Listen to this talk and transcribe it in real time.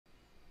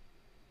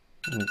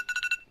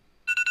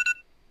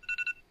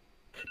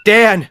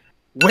Dan,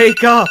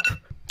 wake up!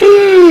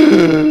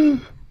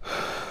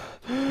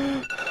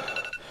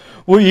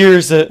 What year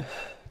is it?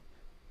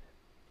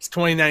 It's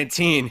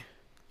 2019.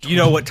 You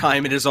know what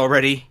time it is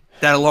already.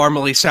 That alarm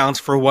only sounds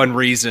for one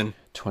reason.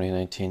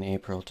 2019,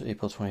 April to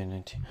April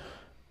 2019.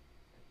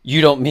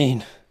 You don't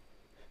mean.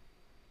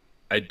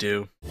 I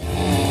do.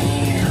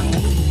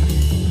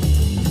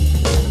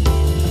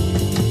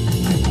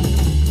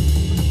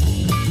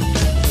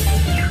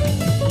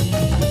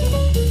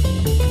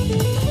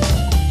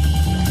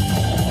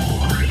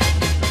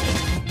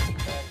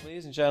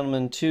 Ladies and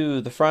gentlemen,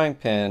 to the Frying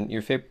Pan,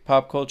 your favorite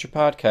pop culture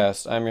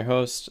podcast. I'm your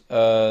host,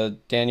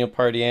 Daniel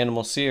Party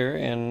Animal Seer,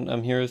 and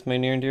I'm here with my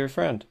near and dear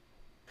friend.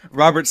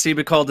 Robert C.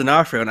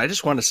 D'Onofrio, and I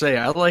just want to say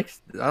I like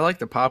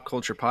the pop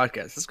culture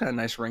podcast. It's got a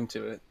nice ring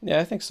to it. Yeah,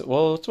 I think so.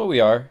 Well, it's what we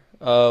are.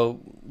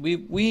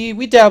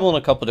 We dabble in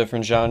a couple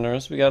different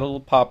genres. We got a little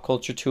pop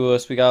culture to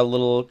us. We got a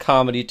little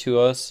comedy to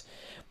us,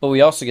 but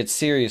we also get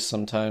serious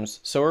sometimes.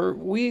 So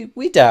we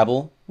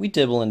dabble. We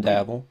dibble and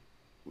dabble.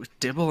 We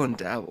dibble and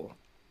dabble.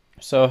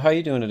 So how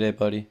you doing today,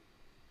 buddy?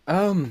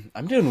 I'm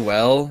doing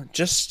well.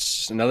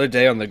 Just another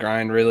day on the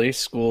grind, really.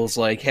 School's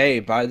like, hey,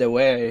 by the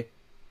way,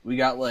 we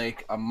got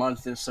like a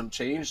month and some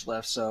change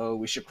left, so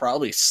we should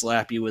probably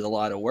slap you with a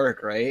lot of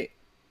work, right?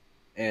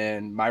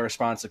 And my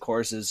response, of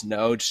course, is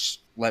no, just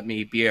let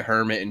me be a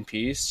hermit in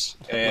peace.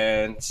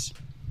 And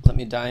Let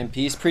me die in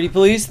peace, pretty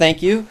please.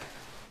 Thank you.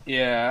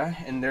 yeah,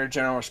 and their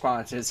general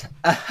response is,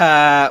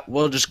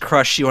 we'll just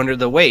crush you under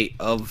the weight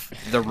of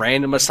the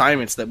random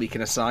assignments that we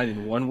can assign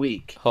in 1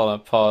 week. Hold on,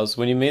 pause.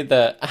 When you made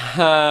that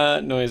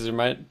noise,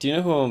 do you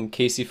know who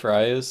Casey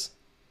Fry is?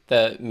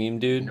 That meme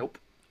dude? Nope.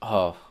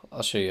 Oh,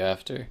 I'll show you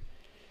after.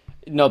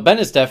 No, Ben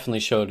has definitely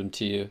showed him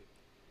to you.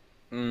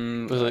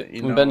 Was it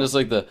You when know, Ben does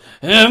like the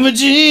 "I'm a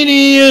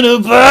genie in a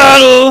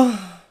bottle"?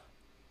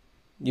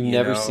 You've you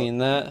never know, seen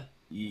that?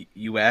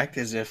 you act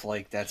as if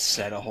like that's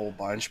said a whole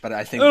bunch, but I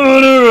I think wanna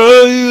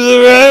rub you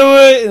the right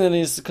way, and then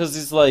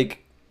he's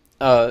like,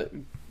 uh,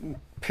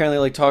 apparently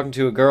like talking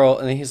to a girl,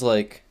 and then he's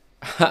like,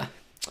 ha,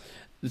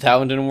 "That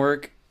one didn't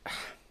work.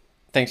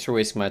 Thanks for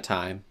wasting my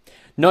time."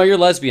 No, you're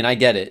lesbian. I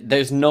get it.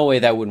 There's no way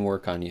that wouldn't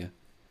work on you.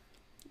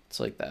 It's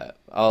like that.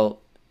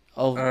 I'll,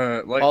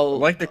 I'll,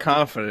 like the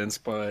confidence,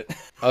 but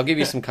I'll give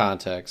you some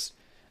context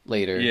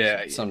later,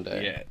 yeah,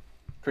 someday. yeah,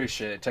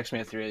 appreciate it. Text me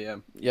at 3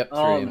 a.m. Yep, 3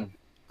 a.m.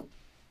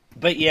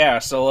 But yeah,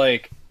 so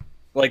like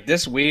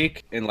this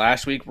week and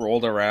last week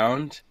rolled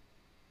around,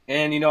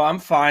 and I'm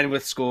fine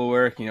with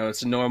schoolwork.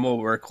 It's a normal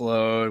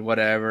workload,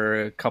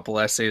 whatever, a couple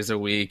essays a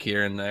week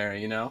here and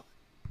there.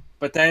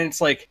 But then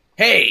it's like,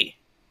 hey,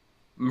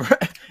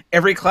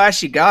 every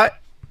class you got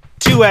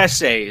 2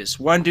 essays,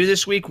 one due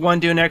this week, one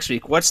due next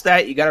week. What's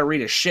that? You got to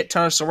read a shit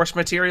ton of source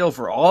material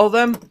for all of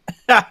them.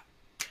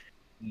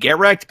 Get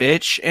wrecked,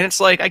 bitch. And it's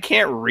like I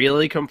can't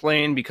really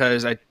complain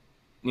because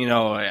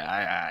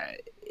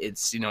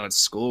it's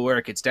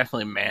schoolwork. It's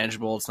definitely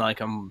manageable. It's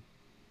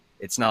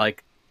not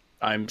like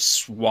I'm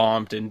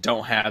swamped and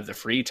don't have the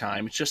free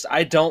time. It's just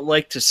I don't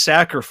like to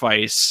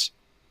sacrifice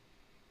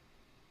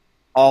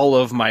all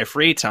of my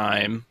free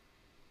time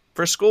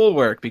for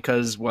schoolwork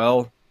because,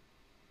 well,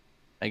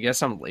 I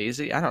guess I'm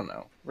lazy. I don't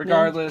know.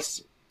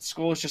 Regardless,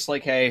 school is just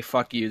like, hey,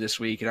 fuck you this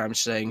week, and I'm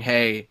just saying,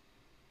 hey,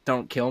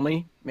 don't kill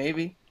me,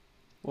 maybe.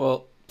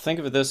 Well, think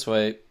of it this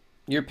way: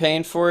 you're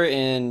paying for it,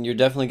 and you're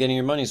definitely getting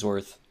your money's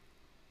worth.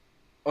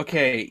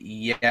 Okay,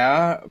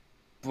 yeah,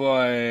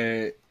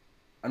 but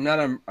I'm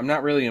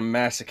not really a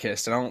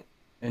masochist. I don't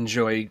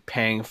enjoy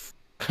paying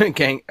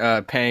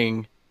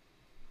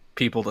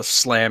people to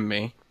slam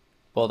me.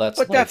 Well, that's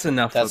But life. that's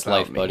enough That's about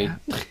life, me.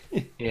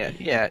 buddy.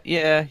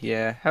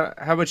 Yeah. How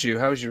about you?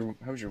 How was your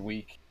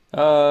week?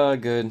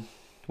 Good.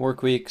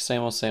 Work week,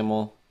 same old, same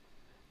old.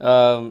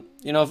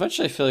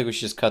 Eventually I feel like we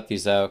should just cut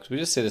these out because we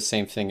just say the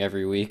same thing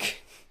every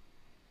week.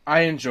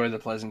 I enjoy the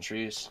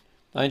pleasantries.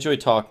 I enjoy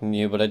talking to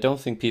you, but I don't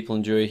think people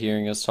enjoy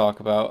hearing us talk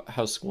about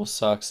how school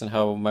sucks and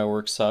how my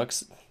work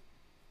sucks.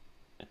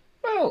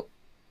 Well,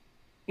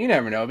 you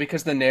never know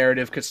because the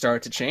narrative could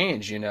start to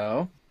change.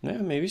 Yeah,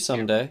 maybe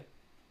someday.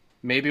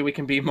 Maybe we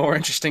can be more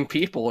interesting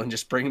people and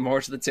just bring more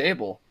to the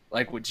table.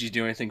 Like, would you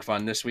do anything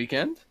fun this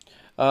weekend?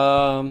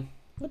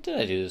 What did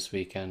I do this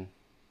weekend?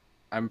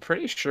 I'm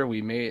pretty sure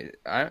we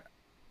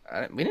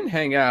didn't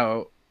hang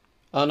out,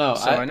 Oh no,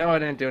 so I know I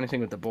didn't do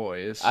anything with the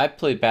boys. I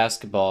played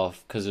basketball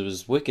because it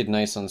was wicked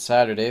nice on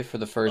Saturday for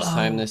the first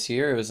time Oh, this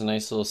year. It was a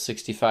nice little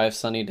 65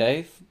 sunny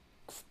day.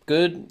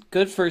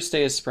 Good first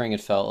day of spring it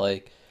felt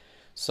like.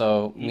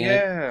 So me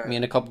yeah.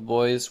 and a couple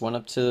boys went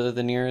up to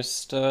the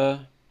nearest I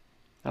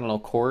don't know,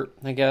 court,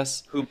 I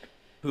guess. Hoop,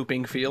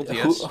 hooping field,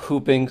 yes.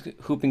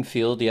 Hooping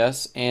field,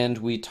 yes, and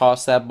we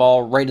tossed that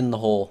ball right in the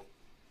hole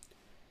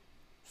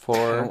I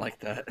don't for like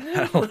that.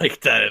 I don't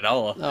like that at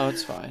all. oh,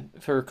 it's fine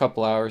for a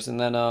couple hours, and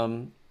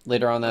then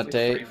later on It's that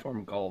like day,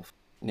 freeform golf.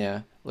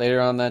 yeah, later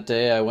on that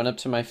day, I went up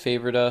to my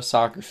favorite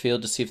soccer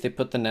field to see if they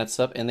put the nets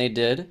up, and they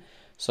did.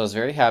 So I was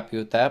very happy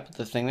with that. But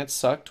the thing that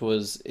sucked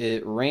was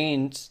it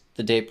rained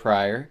the day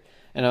prior,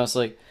 and I was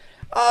like,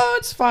 Oh,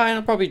 it's fine.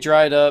 I'll probably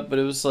dried up, but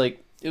it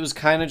was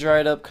kind of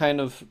dried up,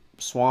 kind of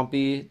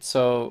swampy.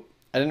 So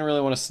I didn't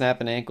really want to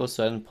snap an ankle,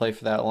 so I didn't play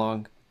for that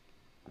long.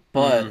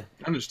 But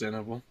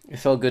Understandable. it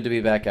felt good to be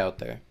back out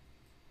there.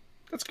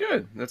 That's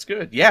good. That's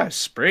good. Yeah,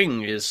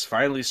 spring is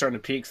finally starting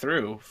to peek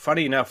through.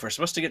 Funny enough, we're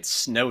supposed to get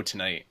snow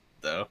tonight,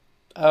 though.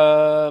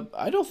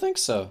 I don't think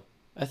so.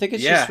 I think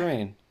it's just Yeah,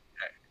 rain.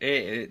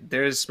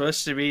 there's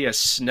supposed to be a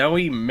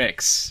snowy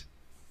mix.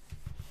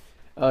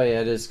 Oh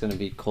yeah, it is going to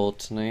be cold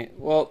tonight.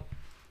 Well,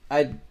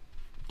 I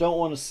don't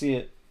want to see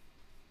it.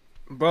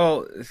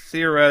 Well,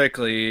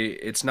 theoretically,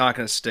 it's not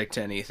going to stick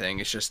to anything.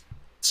 It's just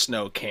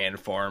snow can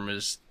form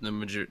is the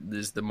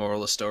moral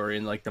of the story,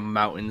 and like the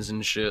mountains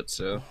and shit.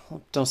 So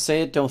Don't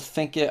say it. Don't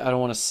think it. I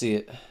don't want to see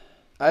it.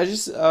 I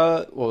just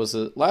what was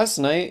it? Last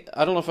night,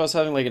 I don't know if I was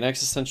having like an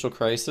existential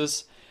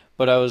crisis,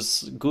 but I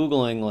was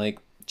googling like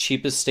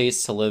cheapest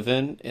states to live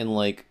in and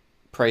like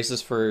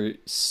prices for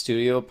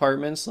studio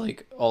apartments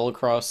like all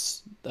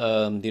across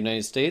the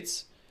United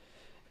States,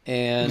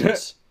 and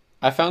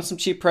I found some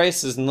cheap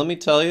prices. And let me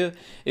tell you,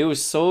 it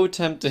was so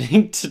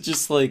tempting to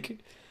just like,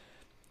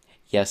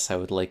 yes, I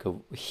would like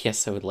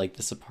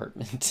this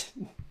apartment.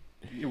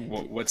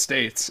 what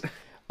states?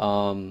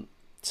 Um,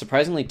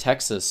 Surprisingly,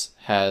 Texas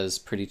has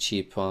pretty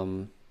cheap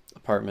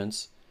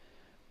apartments.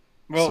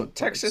 Well, Some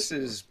Texas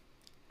is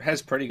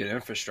has pretty good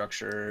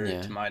infrastructure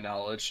yeah. to my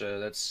knowledge. So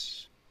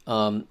that's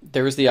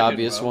There was the they're doing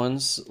obvious well.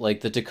 ones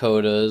like the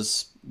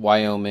Dakotas,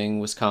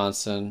 Wyoming,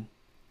 Wisconsin.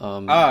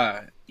 Um,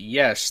 Ah,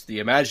 yes, the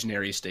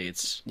imaginary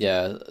states.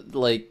 yeah,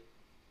 like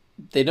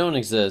they don't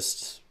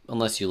exist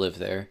unless you live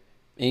there.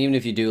 And even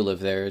if you do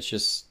live there, it's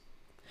just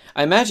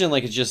I imagine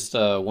like it's just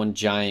one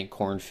giant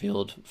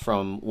cornfield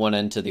from one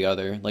end to the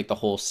other, like the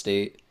whole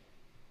state.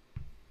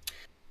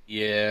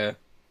 Yeah,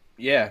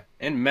 yeah,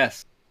 and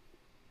meth.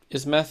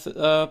 Is meth?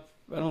 I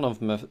don't know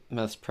if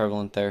meth's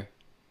prevalent there.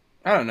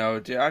 I don't know,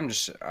 dude. I'm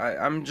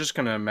just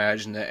gonna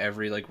imagine that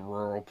every like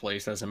rural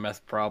place has a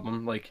meth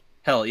problem. Like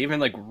hell, even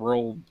like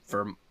rural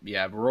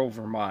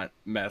Vermont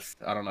meth.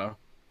 I don't know.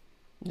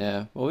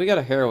 Yeah. Well, we got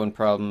a heroin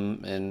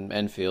problem in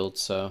Enfield,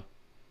 so.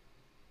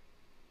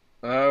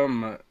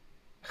 Um,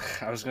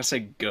 I was gonna say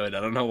good. I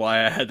don't know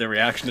why I had the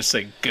reaction to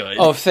say Oh,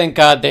 good. thank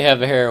God they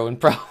have a heroin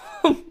problem.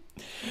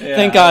 Yeah,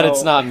 Thank God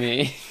it's not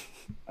me.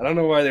 I don't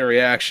know why the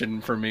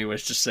reaction for me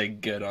was just say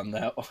good on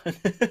that one.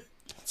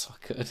 It's all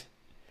good.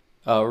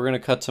 We're gonna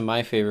cut to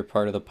my favorite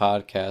part of the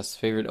podcast,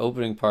 favorite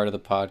opening part of the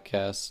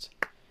podcast.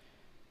 So,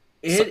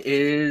 It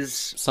is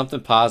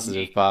something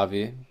positive, me.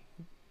 Bobby.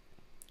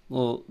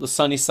 Well, the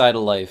sunny side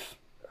of life.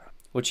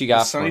 What you The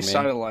got for sunny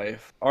side me? of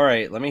life. All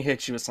right, let me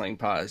hit you with something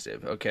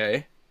positive,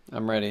 okay?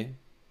 I'm ready.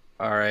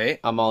 All right.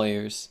 I'm all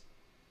ears.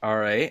 All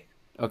right.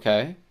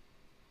 Okay,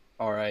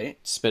 All right.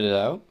 spit it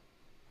out.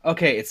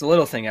 Okay, it's a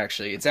little thing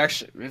actually. It's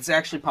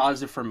actually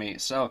positive for me.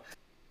 So,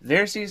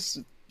 there's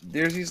these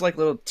like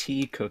little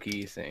tea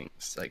cookie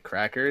things, like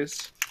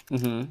crackers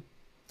Mm-hmm.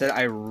 that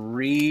I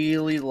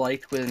really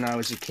liked when I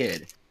was a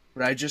kid,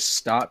 but I just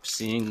stopped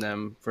seeing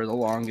them for the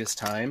longest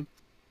time.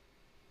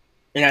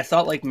 And I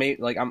thought like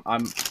I'm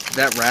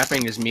that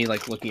wrapping is me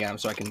like looking at them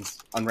so I can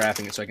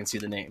unwrapping it so I can see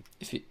the name.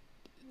 If you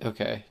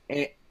okay,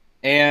 A-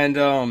 And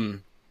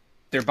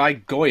they're by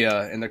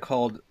Goya and they're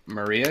called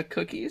Maria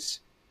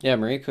cookies. yeah,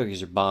 Marie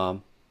cookies are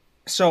bomb.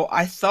 So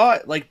I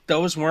thought like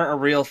those weren't a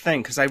real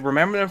thing because I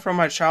remember them from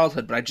my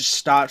childhood, but I just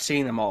stopped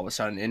seeing them all of a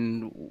sudden.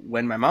 And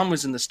when my mom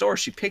was in the store,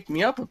 she picked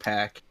me up a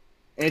pack,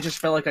 and it just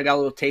felt like I got a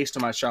little taste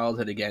of my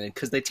childhood again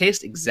because they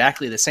taste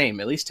exactly the same,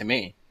 at least to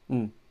me.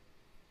 Mm.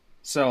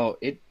 So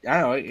I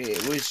don't know,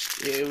 it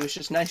was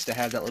just nice to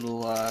have that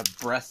little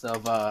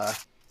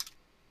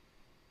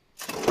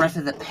breath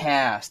of the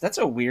past. That's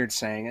a weird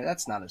saying.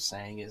 That's not a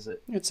saying, is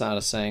it? It's not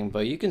a saying,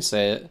 but you can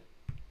say it.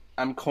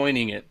 I'm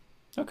coining it.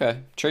 Okay,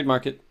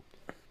 trademark it.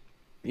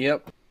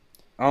 Yep.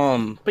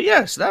 But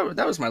yeah, so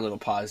that was my little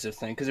positive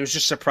thing because it was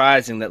just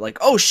surprising that like,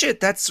 oh shit,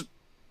 that's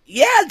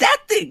yeah, that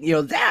thing,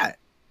 that.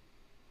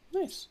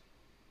 Nice.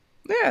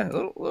 Yeah,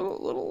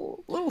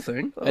 little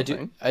thing.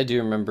 I do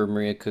remember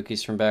Maria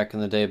cookies from back in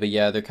the day, but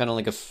yeah, they're kind of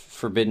like a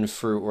forbidden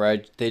fruit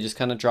where they just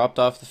kind of dropped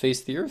off the face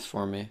of the earth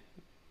for me.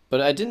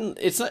 But I didn't.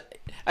 It's not.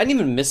 I didn't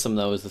even miss them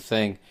though. Was the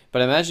thing.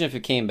 But imagine if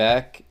it came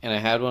back and I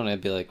had one,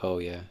 I'd be like, oh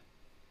yeah,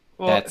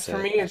 Well, that's for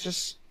me, it. it's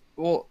just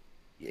well,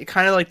 it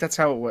kind of like that's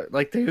how it was.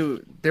 Like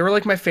they were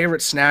like my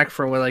favorite snack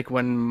for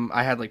when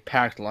I had like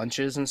packed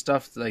lunches and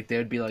stuff. Like they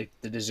would be like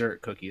the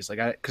dessert cookies. Like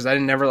because I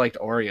never liked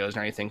Oreos or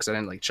anything because I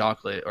didn't like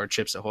chocolate or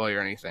Chips Ahoy or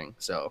anything.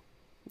 So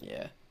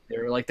Yeah, they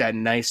were like that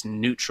nice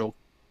neutral,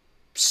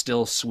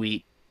 still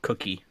sweet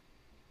cookie.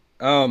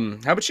 How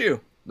about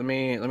you? Let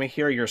me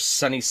hear your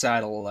sunny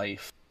side of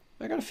life.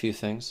 I got a few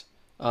things.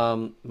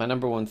 My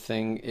number one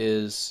thing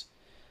is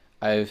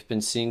I've been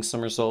seeing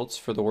some results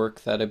for the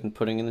work that I've been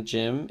putting in the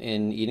gym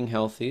and eating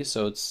healthy,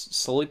 so it's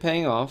slowly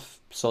paying off,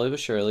 slowly but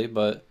surely.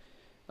 But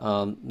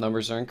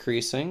numbers are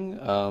increasing.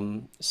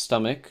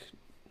 Stomach,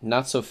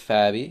 not so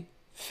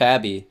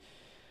fabby,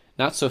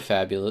 not so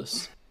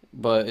fabulous,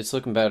 but it's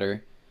looking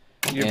better.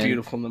 You're And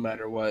beautiful no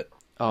matter what.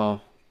 oh,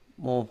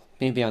 well,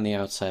 maybe on the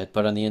outside,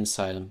 but on the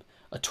inside, I'm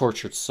a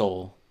tortured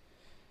soul.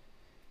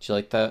 Do you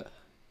like that?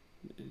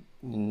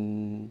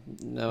 No,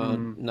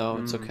 Mm, no,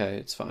 it's mm, okay.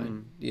 It's fine.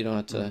 mm, You don't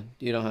have to. mm,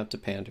 You don't have to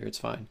pander. It's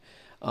fine.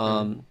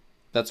 mm.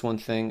 That's one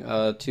thing.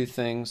 Two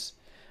things.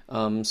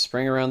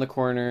 Spring around the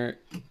corner.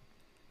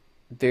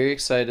 Very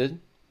excited.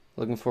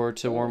 Looking forward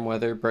to warm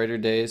weather, brighter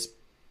days,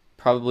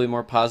 probably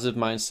more positive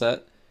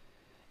mindset,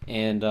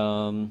 and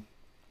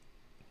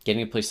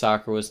getting to play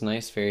soccer was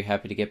nice. Very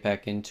happy to get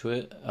back into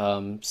it.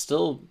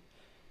 Still,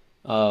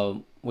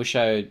 wish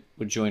I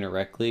would join a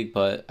rec league,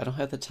 but I don't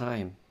have the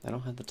time. I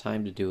don't have the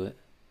time to do it.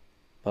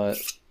 But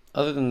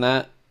other than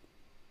that,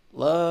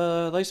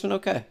 life's been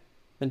okay.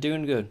 Been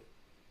doing good.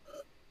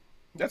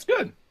 That's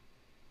good.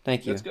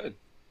 Thank That's you. good.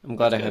 I'm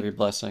glad That's I have good. your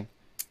blessing.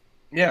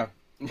 Yeah.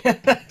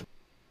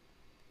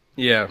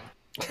 Yeah.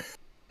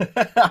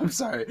 I'm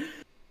sorry.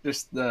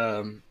 Just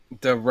the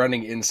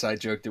running inside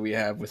joke that we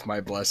have with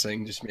my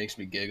blessing just makes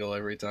me giggle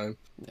every time.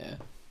 Yeah,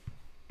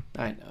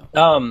 I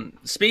know.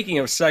 Speaking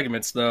of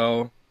segments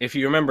though, if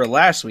you remember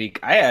last week,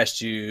 I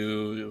asked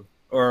you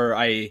or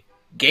I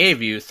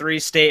gave you three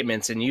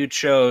statements and you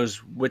chose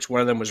which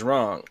one of them was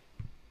wrong.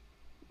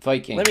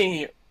 Viking.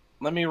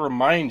 Let me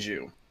remind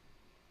you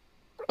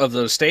of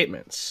those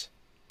statements.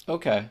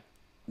 Okay.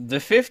 The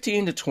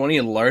 15 to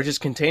 20 largest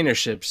container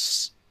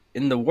ships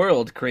in the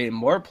world create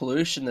more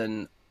pollution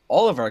than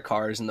all of our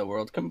cars in the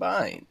world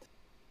combined.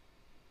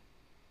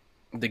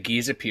 The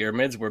Giza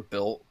pyramids were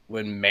built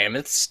when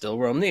mammoths still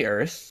roamed the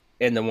earth,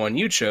 and the one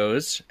you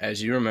chose,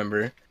 as you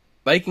remember,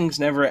 Vikings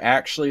never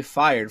actually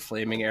fired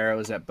flaming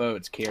arrows at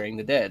boats carrying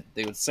the dead.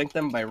 They would sink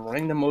them by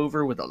running them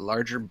over with a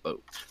larger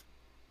boat.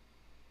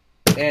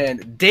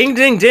 And ding,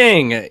 ding,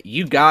 ding!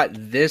 You got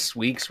this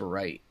week's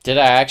right. Did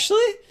I actually?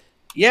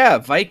 Yeah,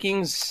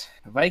 Vikings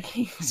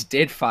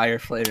did fire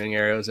flaming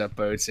arrows at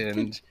boats,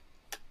 and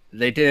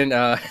they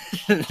didn't.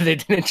 They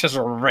didn't just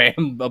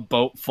ram a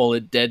boat full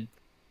of dead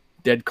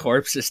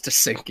corpses to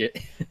sink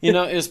it. It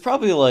was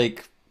probably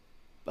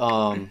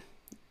um,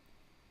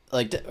 all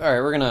right,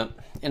 we're gonna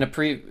in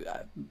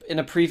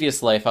a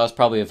previous life, I was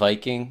probably a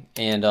Viking,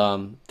 and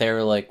they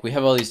were like, we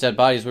have all these dead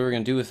bodies. What are we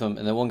gonna do with them?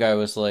 And then one guy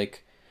was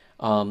like,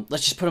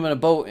 let's just put them in a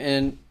boat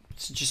and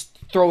just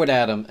throw it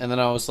at him. And then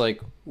I was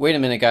like, wait a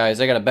minute, guys,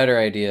 I got a better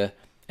idea.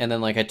 And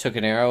then I took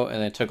an arrow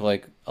and I took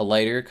a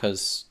lighter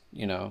because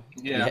Yeah,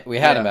 we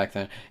had them yeah. back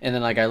then. And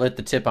then I lit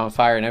the tip on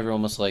fire and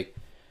everyone was like,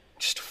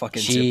 Just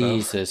fucking Zippo.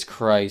 Jesus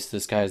Christ,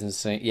 this guy's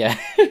insane. Yeah.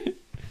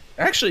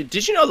 Actually,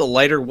 did you know the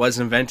lighter was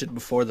invented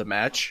before the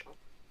match?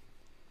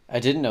 I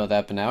didn't know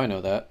that, but now I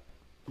know that.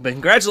 But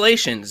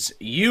congratulations,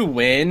 you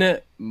win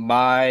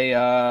my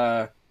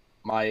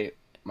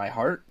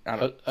heart. I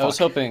don't. I was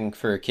Fuck. hoping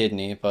for a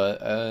kidney,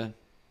 but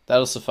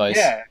that'll suffice.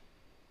 Yeah,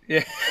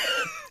 yeah.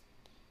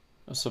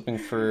 I was hoping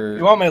for.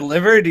 You want my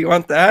liver? Do you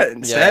want that Yeah.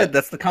 instead?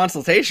 That's the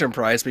consultation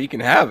price, but you can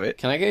have it.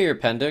 Can I get your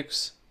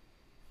appendix?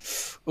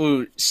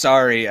 Ooh,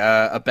 sorry.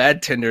 A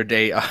bad Tinder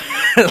date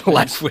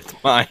left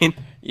with mine.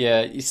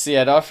 Yeah, you see,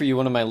 I'd offer you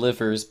one of my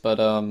livers, but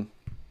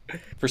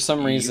for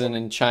some You, reason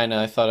in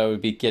China, I thought I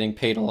would be getting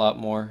paid a lot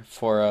more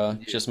for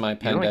just my you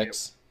only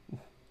appendix.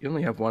 you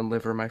only have one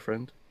liver, my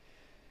friend.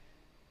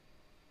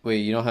 Wait,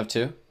 you don't have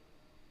two?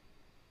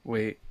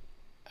 Wait,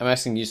 I'm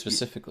asking you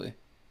specifically.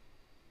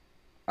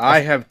 I I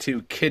th- have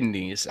two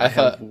kidneys. I I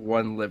have thought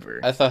one liver.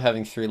 I thought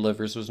having three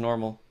livers was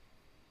normal.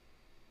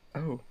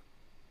 Oh.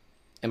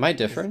 Am I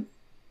different?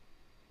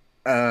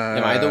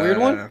 Am I the weird Uh.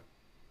 one?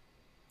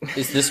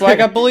 Is this why I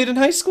got bullied in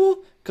high school?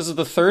 Because of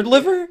the third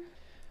liver?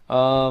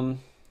 Um,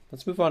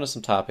 let's move on to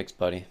some topics,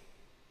 buddy.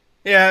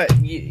 Yeah,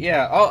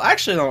 yeah. Oh,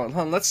 actually, hold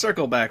on. Let's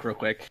circle back real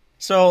quick.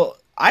 So,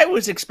 I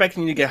was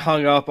expecting you to get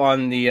hung up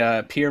on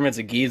the pyramids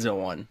of Giza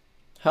one.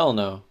 Hell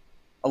no.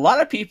 A lot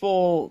of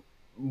people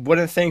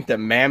wouldn't think that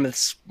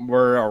mammoths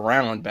were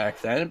around back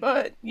then,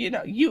 but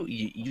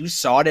you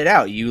sought it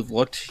out. You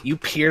looked, you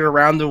peered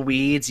around the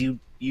weeds,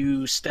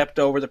 you stepped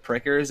over the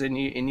prickers, and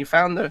you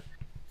found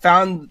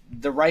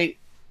the right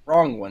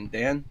wrong one.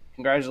 Dan,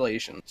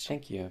 congratulations.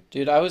 Thank you.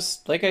 Dude, I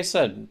was, like I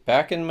said,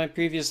 back in my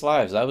previous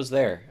lives, I was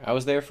there. I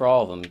was there for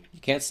all of them. You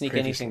can't sneak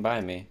Previous, anything by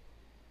me.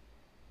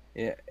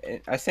 yeah.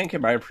 I think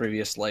in my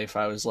previous life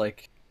I was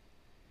like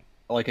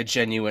a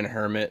genuine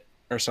hermit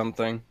or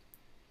something.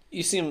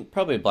 You seem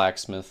probably a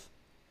blacksmith.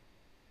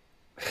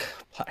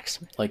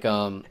 Blacksmith. Like,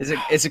 Is it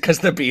because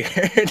the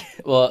beard?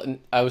 well,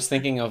 I was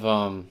thinking of,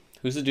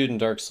 who's the dude in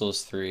Dark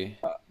Souls 3?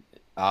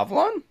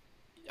 Avalon?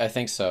 I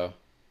think so.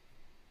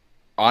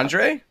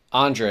 Andre?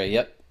 Andre,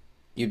 yep.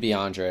 You'd be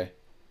Andre.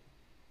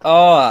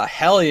 Oh,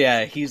 hell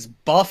yeah. He's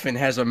buff and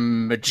has a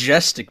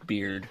majestic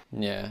beard.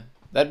 Yeah.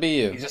 That'd be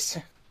you. He's just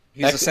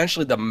he's That could,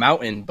 essentially the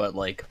mountain, but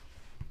like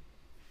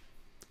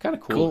kind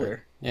of cooler.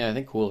 cooler. Yeah, I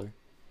think cooler.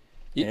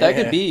 That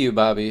could Yeah. be you,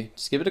 Bobby.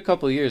 Just give it a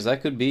couple years.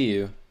 That could be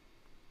you.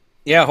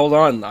 Yeah, hold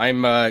on.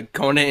 I'm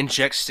going to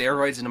inject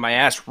steroids into my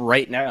ass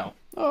right now.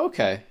 Oh,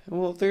 okay.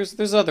 Well,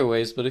 there's other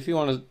ways, but if you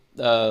want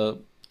to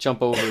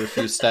jump over a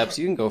few steps,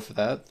 you can go for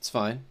that. It's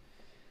fine.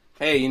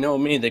 Hey, you know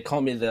me, they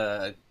call me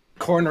the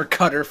corner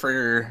cutter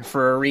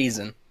for a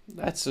reason.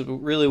 That's a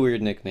really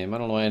weird nickname. I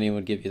don't know why anyone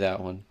would give you that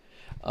one.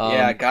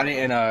 Yeah, I Um, got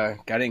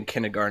it in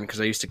kindergarten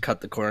because I used to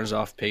cut the corners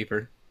off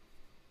paper.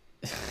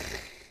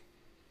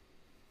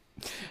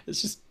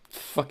 it's just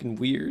fucking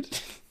weird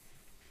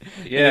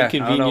and Yeah, I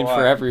don't know inconvenient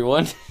for why.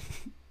 everyone.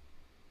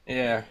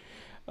 Yeah.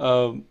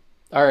 Um,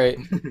 all right,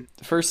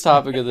 first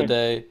topic of the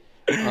day,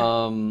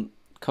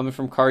 coming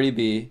from Cardi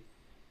B.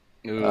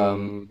 Um,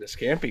 Ooh, this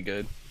can't be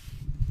good.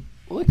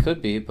 well, it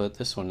could be, but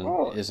this one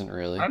Well, isn't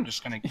really. I'm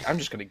just gonna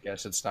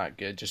guess it's not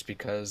good just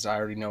because I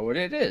already know what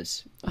it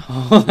is.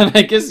 Oh, then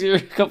I guess you're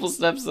a couple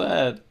steps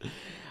ahead.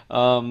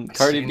 A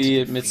Cardi B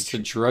sensitive admits to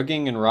feature.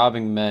 drugging and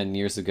robbing men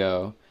years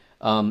ago.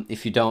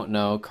 If you don't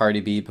know,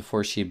 Cardi B,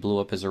 before she blew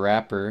up as a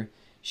rapper,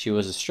 she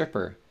was a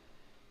stripper.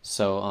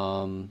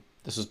 So,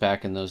 this was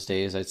back in those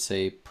days, I'd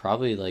say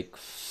probably like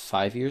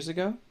 5 years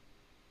ago.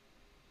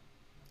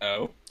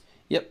 Oh.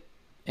 Yep.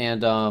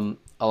 And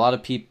a lot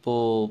of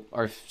people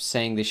are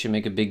saying they should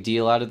make a big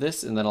deal out of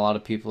this, and then a lot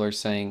of people are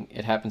saying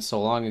it happened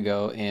so long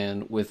ago,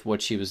 and with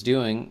what she was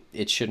doing,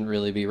 it shouldn't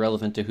really be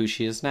relevant to who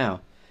she is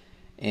now.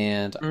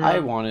 And I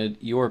Mm. wanted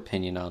your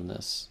opinion on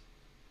this.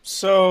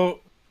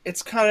 So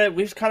it's kind of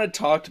we've kind of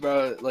talked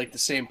about like the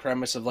same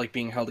premise of like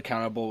being held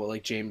accountable with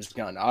like James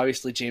Gunn.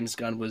 Obviously, James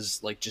Gunn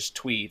was like just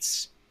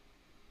tweets,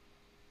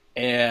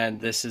 and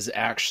this is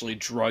actually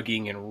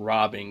drugging and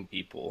robbing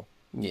people.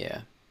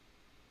 Yeah.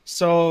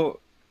 So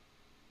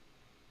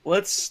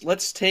let's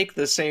take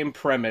the same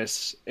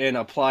premise and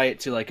apply it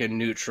to like a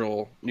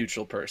neutral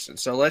person.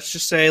 So let's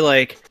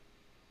stick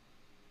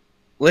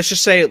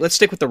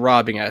with the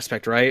robbing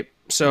aspect, right?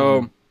 Mm-hmm.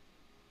 So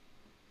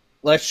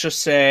let's just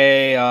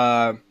say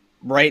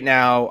right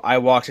now I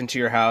walked into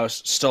your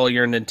house, stole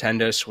your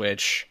Nintendo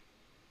Switch.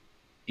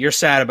 You're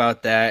sad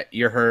about that.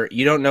 You're hurt.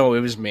 You don't know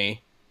it was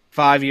me.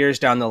 5 years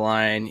down the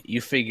line,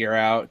 you figure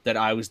out that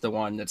I was the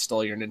one that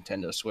stole your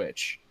Nintendo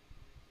Switch.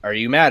 Are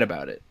you mad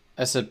about it?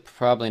 I said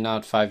probably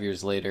not 5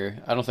 years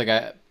later. I don't think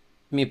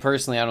me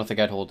personally, I don't think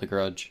I'd hold a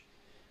grudge,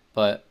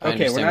 but I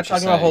Okay, we're understand not what you're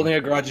talking about saying. holding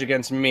a grudge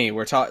against me.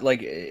 We're talking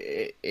like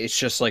it's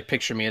just like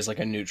picture me as like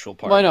a neutral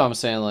Well, I know party. I'm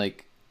saying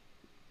like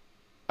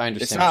I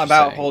It's understand what not you're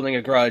about saying. holding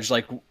a grudge.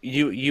 Like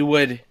you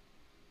would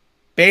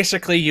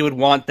basically you would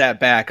want that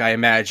back, I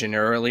imagine,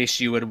 or at least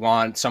you would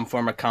want some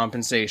form of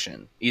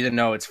compensation, even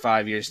though it's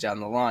 5 years down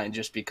the line,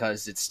 just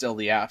because it's still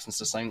the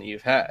absence of something that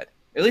you've had.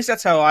 At least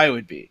that's how I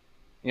would be,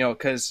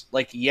 because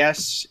like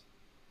yes,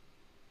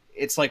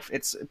 it's like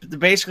it's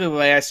basically the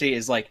way I see it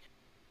is like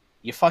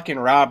you fucking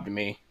robbed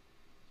me.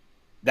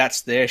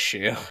 That's the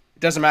issue. It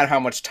doesn't matter how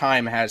much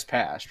time has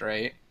passed,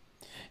 right?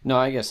 No,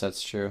 I guess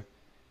that's true.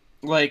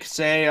 Like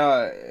say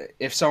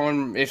if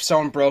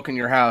someone broke in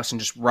your house and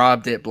just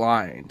robbed it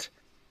blind,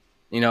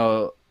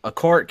 a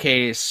court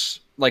case,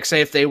 like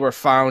say if they were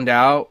found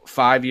out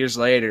 5 years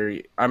later,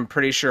 I'm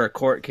pretty sure a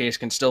court case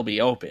can still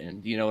be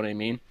opened. You know what I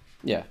mean?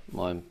 Yeah,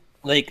 well, I'm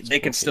Like they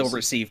can support still cases.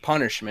 receive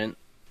punishment.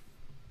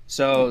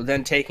 Yeah. So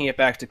then taking it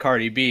back to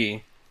Cardi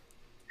B,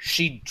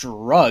 she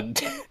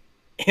drugged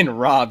and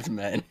robbed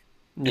men.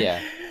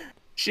 Yeah.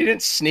 She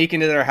didn't sneak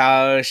into their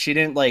house. She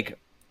didn't like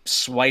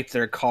swipe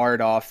their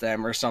card off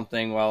them or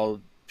something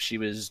while she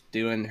was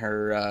doing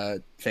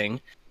her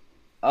thing.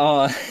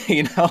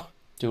 You know,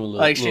 Doing a little,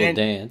 like she little didn't.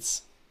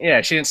 dance.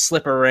 Yeah, she didn't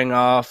slip a ring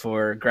off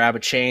or grab a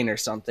chain or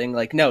something.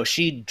 Like, no,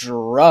 she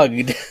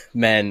drugged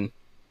men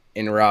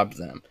and robbed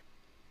them.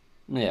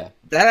 Yeah.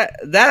 That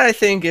I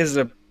think is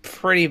a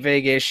pretty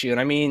big issue. And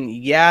I mean,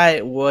 yeah,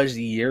 it was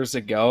years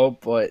ago,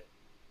 but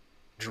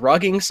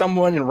drugging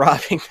someone and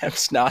robbing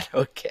them's not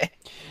okay.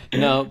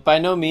 No, by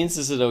no means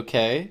is it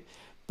okay,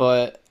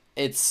 but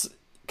it's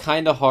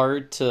kind of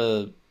hard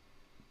to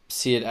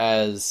see it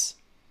as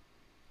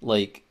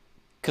like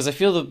because I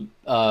feel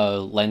the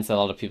lens that a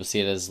lot of people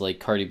see it as like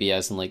Cardi B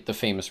as in like the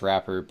famous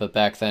rapper, but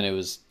back then it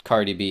was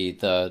Cardi B,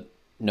 the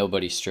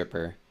nobody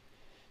stripper.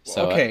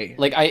 So Okay,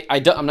 like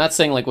I'm not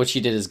saying like what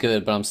she did is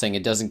good, but I'm saying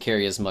it doesn't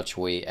carry as much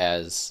weight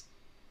as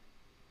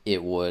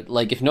it would.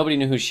 Like if nobody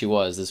knew who she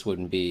was, this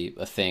wouldn't be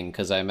a thing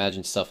because I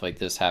imagine stuff like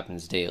this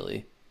happens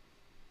daily.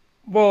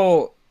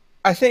 well,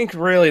 I think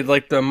really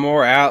like the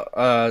more out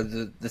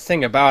the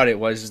thing about it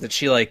was is that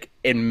she like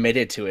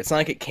admitted to it. It's not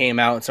like it came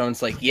out and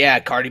someone's like, "Yeah,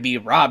 Cardi B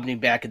robbed me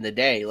back in the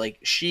day." Like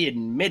she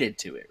admitted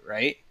to it,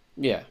 right?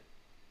 Yeah,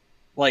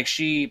 Like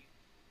she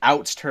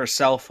outs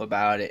herself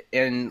about it,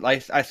 and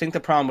like I think the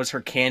problem was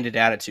her candid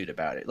attitude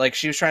about it. Like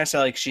she was trying to say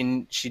like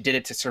she did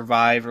it to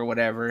survive or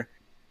whatever.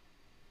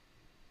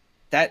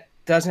 That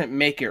doesn't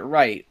make it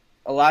right.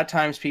 A lot of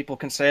times people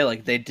can say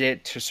like they did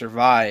it to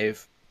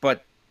survive,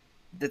 but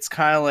it's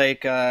kind of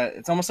like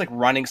it's almost like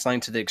running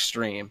something to the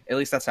extreme. At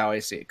least that's how I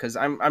see it. Because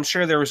I'm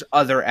sure there was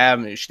other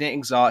avenues. She didn't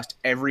exhaust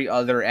every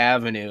other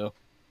avenue,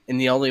 and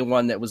the only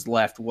one that was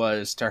left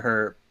was for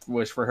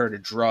her to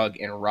drug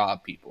and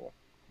rob people.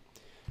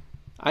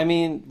 I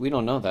mean we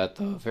don't know that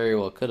though. Very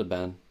well could have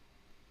been.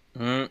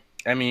 Mm,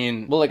 I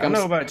mean, Well, like I don't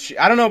know about you.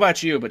 I don't know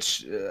about you,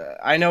 but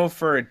I know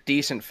for a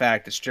decent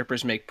fact that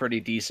strippers make pretty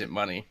decent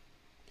money.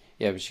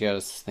 yeah, but you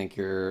gotta think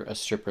you're a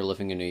stripper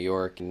living in New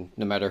York, and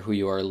no matter who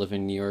you are,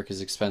 living in New York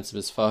is expensive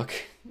as fuck.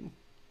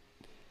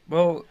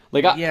 Well,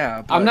 Like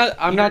yeah, I'm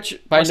but not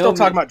by we're no still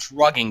talking means. about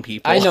drugging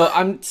I people.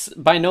 know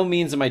by no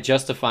means am I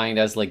justifying it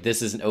as like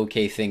this is an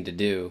okay thing to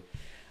do.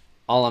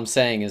 All I'm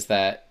saying is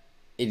that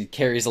it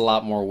carries a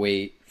lot more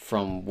weight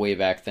from way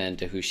back then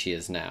to who she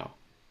is now,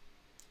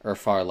 or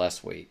far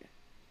less weight.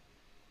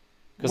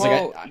 Because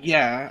Well,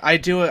 yeah, I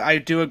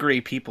do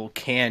agree people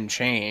can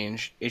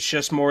change. It's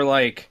just more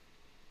like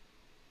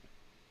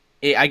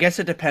I guess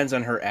it depends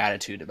on her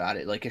attitude about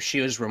it. Like if she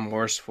was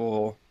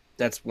remorseful,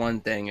 that's one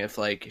thing. If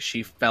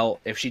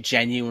she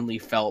genuinely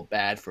felt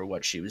bad for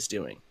what she was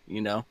doing,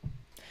 you know?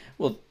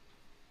 well,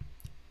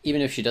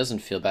 even if she doesn't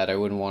feel bad, I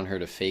wouldn't want her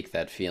to fake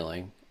that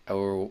feeling.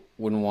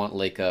 Wouldn't want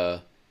like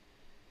a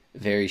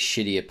very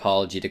shitty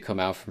apology to come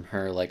out from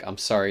her. Like I'm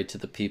sorry to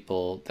the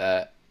people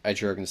that I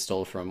drug and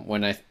stole from.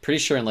 When I'm pretty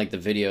sure in like the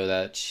video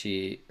that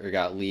she or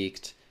got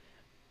leaked,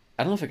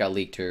 I don't know if it got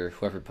leaked or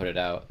whoever put it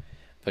out,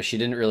 but she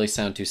didn't really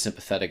sound too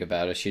sympathetic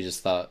about it. She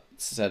just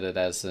said it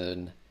as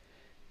in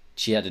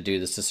she had to do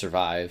this to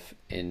survive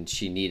and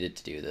she needed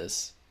to do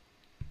this.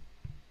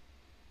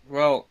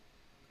 Well,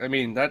 I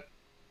mean that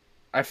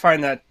I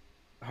find that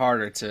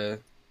harder to.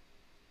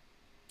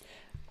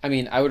 I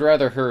mean, I would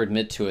rather her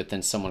admit to it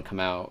than someone come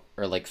out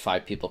or like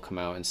five people come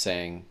out and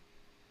saying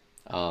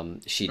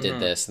she did Mhm.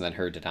 this and then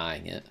her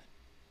denying it.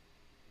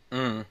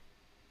 Mm.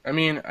 I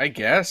mean, I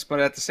guess, but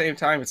at the same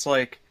time, it's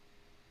like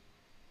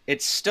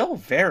it's still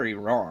very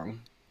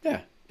wrong.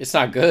 Yeah, it's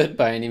not good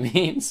by any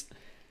means.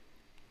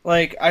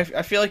 Like I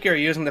feel like you're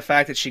using the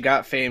fact that she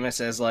got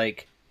famous as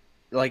like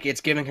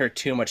it's giving her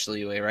too much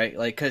leeway, right?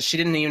 Like because she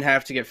didn't even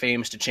have to get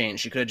famous to change.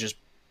 She could have just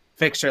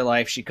fixed her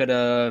life. She could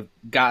have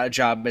got a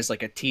job as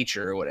like a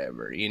teacher or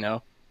whatever, you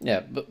know?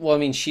 Yeah, but well, I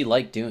mean, she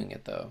liked doing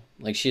it though.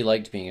 Like she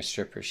liked being a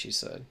stripper. She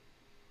said.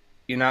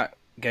 You're not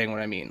getting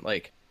what I mean.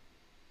 Like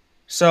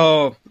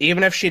so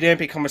even if she didn't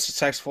become a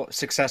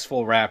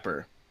successful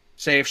rapper,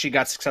 say if she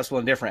got successful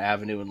in a different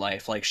avenue in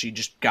life, like she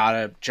just got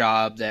a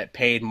job that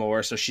paid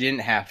more, so she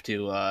didn't have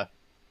to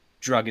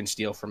drug and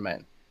steal from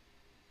men.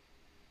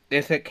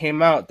 If it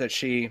came out that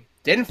she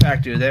did in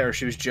fact do that, or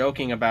she was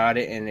joking about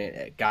it, and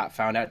it got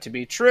found out to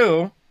be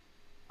true,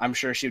 I'm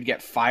sure she would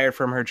get fired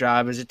from her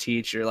job as a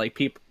teacher. Like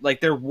people,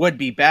 like there would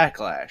be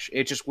backlash.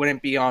 It just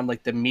wouldn't be on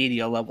like the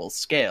media level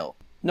scale.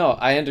 No,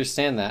 I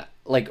understand that.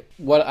 Like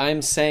what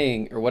I'm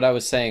saying or what I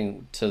was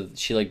saying to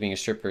she like being a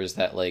stripper is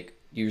that like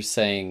you're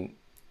saying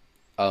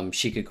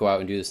she could go out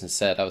and do this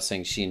instead. I was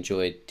saying she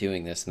enjoyed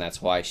doing this and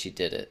that's why she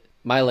did it.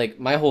 My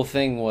whole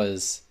thing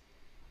was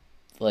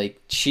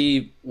like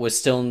she was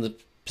still in the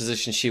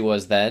position she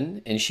was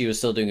then and she was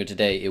still doing it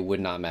today, it would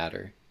not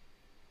matter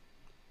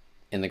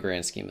in the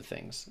grand scheme of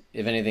things.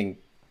 If anything,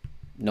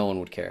 no one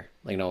would care.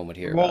 Like no one would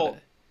hear about it. Well,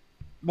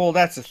 well,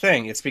 that's the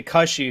thing. It's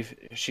because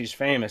she's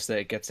famous that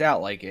it gets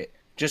out like it.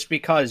 Just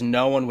because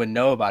no one would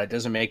know about it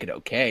doesn't make it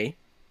okay.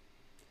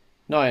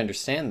 No, I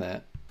understand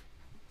that.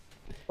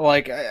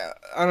 Like I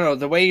don't know,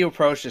 the way you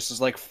approach this is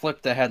like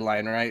flip the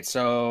headline, right?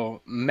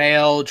 So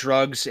male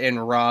drugs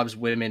and robs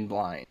women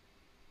blind.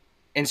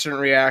 Instant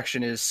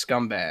reaction is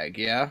scumbag,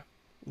 yeah?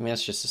 I mean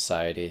that's just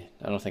society.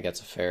 I don't think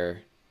that's a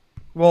fair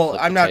Well,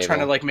 flip the I'm not trying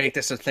to table. like make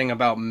this a thing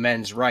about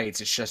men's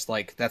rights. It's just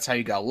like that's how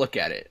you gotta look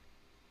at it.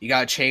 You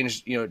gotta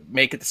change,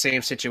 make it the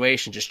same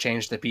situation, just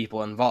change the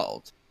people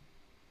involved.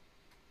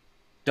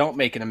 Don't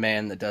make it a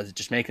man that does it,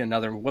 just make it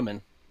another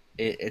woman.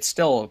 It's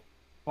still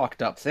a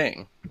fucked up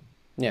thing,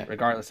 Yeah.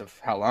 regardless of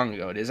how long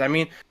ago it is. I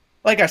mean,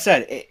 like I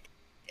said,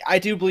 I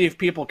do believe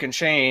people can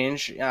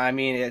change. I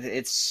mean,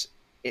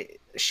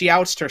 she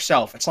outs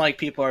herself. It's not like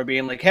people are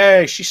being like,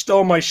 "Hey, she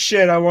stole my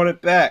shit. I want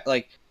it back."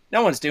 Like,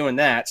 no one's doing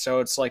that. So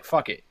it's like,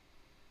 fuck it.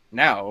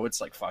 Now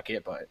it's like, fuck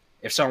it. But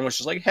if someone was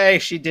just like, "Hey,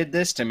 she did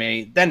this to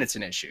me," then it's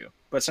an issue.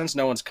 But since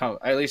no one's come,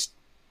 at least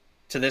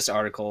to this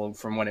article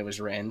from when it was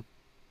written,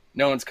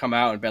 no one's come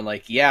out and been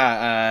like,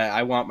 "Yeah,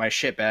 I want my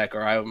shit back,"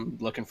 or "I'm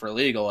looking for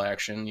legal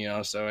action."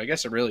 So I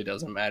guess it really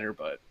doesn't matter.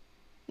 But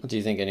Do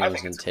you think I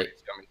anyone's think gonna it's a take? pretty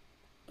scummy.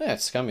 Yeah,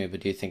 it's scummy, but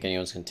do you think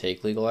anyone's gonna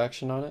take legal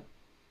action on it?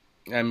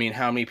 I mean,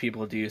 how many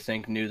people do you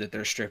think knew that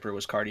their stripper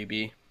was Cardi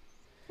B?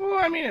 Well,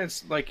 I mean,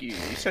 it's like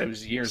you said it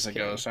was years Just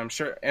ago, kidding. so I'm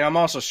sure, and I'm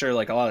also sure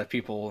like a lot of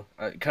people,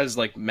 because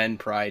like men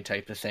pride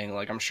type of thing,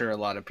 like I'm sure a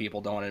lot of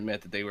people don't want to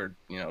admit that they were,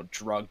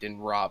 drugged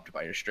and robbed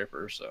by a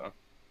stripper. So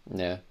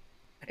Yeah.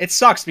 it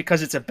sucks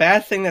because it's a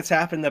bad thing that's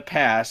happened in the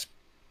past,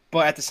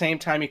 but at the same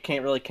time, you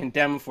can't really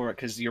condemn for it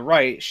because you're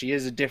right, she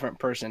is a different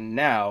person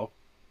now.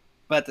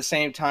 But at the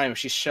same time, if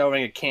she's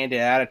showing a candid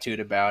attitude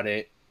about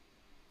it,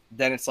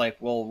 then it's like,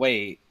 well,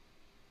 wait,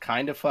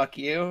 kind of fuck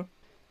you.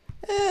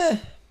 Eh.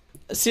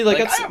 See, like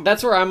Like that's I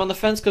that's where I'm on the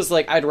fence because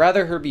like I'd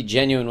rather her be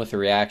genuine with a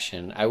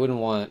reaction. I wouldn't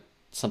want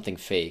something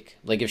fake.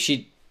 Like if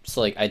she's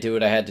like, I do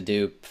what I had to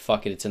do.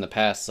 Fuck it, it's in the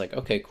past. It's like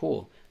okay,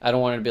 cool. I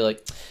don't want her to be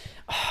like,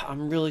 "Ah,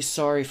 I'm really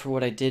sorry for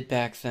what I did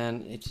back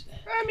then. It's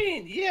I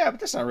mean, yeah, but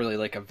that's not really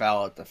like a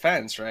valid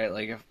defense, right?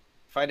 Like if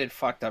I did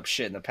fucked up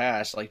shit in the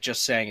past, like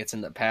just saying it's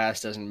in the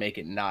past doesn't make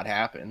it not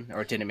happen,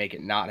 or it didn't make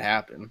it not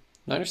happen.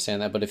 I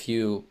understand that, but if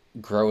you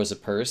grow as a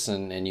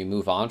person and you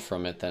move on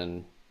from it,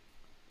 then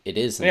it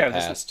is in the Yeah,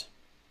 this past.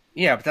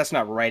 Yeah, but that's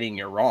not righting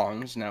your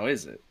wrongs, now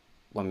is it?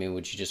 I mean,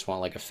 would you just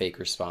want like a fake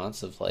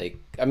response of like,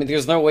 I mean,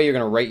 there's no way you're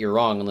gonna right your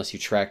wrong unless you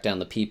track down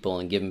the people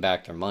and give them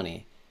back their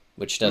money,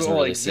 which doesn't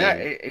Well, really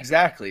seem.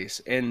 exactly,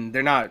 and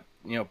they're not,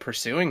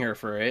 pursuing her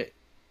for it.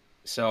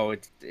 So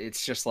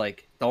it's just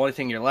like the only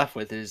thing you're left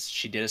with is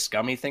she did a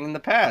scummy thing in the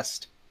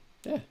past.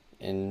 Yeah,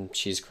 and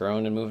she's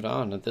grown and moved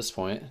on at this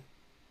point.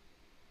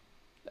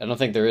 I don't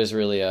think there is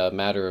really a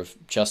matter of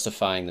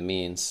justifying the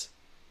means.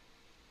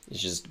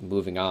 It's just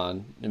moving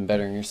on and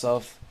bettering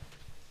yourself.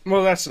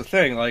 Well, that's the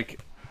thing. Like,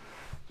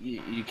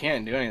 you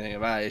can't do anything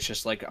about it. It's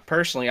just like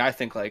personally, I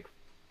think like,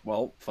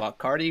 well, fuck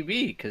Cardi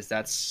B because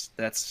that's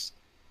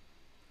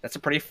a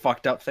pretty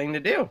fucked up thing to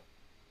do.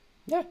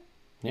 Yeah,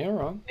 you're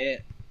wrong.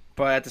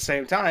 But at the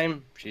same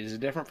time, she's a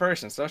different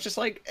person. So it's just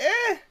like,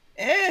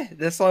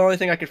 That's the only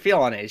thing I could feel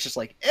on it. It's just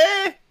like,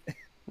 eh.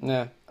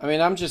 Yeah, I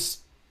mean, I'm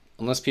just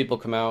unless people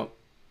come out,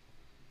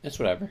 it's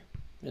whatever.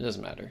 It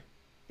doesn't matter.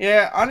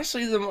 Yeah,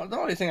 honestly, the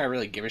only thing I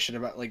really give a shit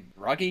about, like,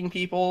 drugging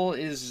people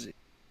is,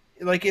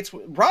 like, it's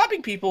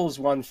robbing people is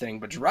one thing,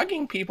 but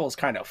drugging people is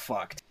kind of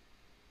fucked.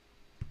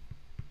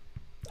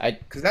 I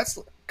Because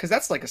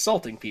that's like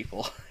assaulting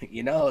people.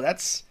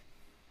 That's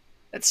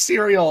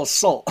serial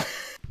assault.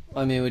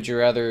 I mean, would you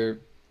rather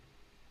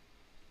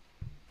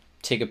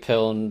take a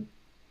pill and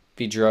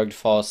be drugged,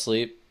 fall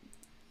asleep,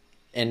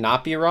 and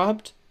not be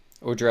robbed,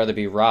 or would you rather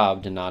be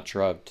robbed and not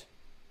drugged?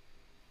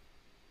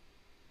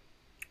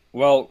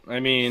 Well, I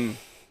mean,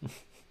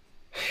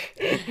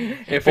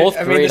 if it, Both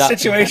I mean the great.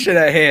 situation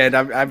at hand,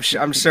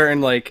 I'm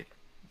certain like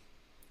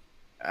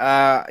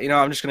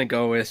I'm just gonna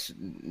go with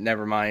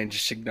never mind,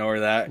 just ignore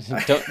that.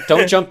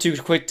 Don't jump too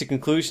quick to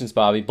conclusions,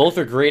 Bobby. Both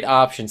are great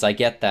options. I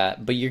get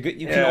that, but you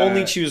can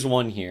only Yeah, choose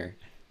one here.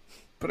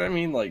 but I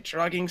mean like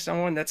drugging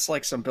someone, that's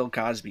like some Bill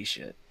Cosby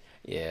shit.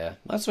 Yeah,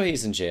 that's why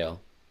he's in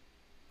jail.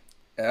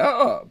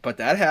 Oh, but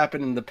that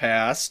happened in the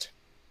past.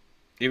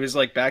 It was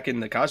like back in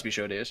the Cosby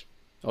Show days.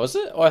 Was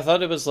it? Oh, I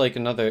thought it was like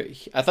another.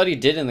 I thought he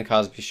did in the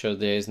Cosby Show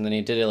days, and then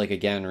he did it like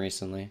again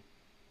recently.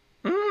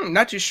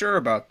 Not too sure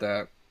about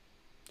that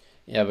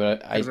Yeah,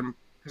 but because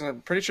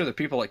I'm pretty sure the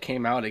people that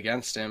came out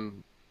against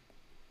him,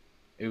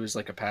 it was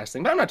like a past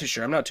thing. But I'm not too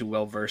sure. I'm not too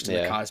well versed in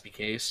the yeah. Cosby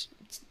case.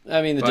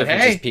 I mean, the But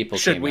difference is hey, people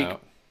should came we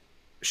out.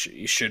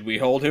 should we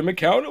hold him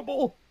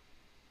accountable?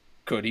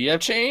 Could he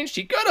have changed?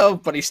 He could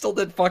have, but he still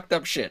did fucked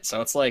up shit.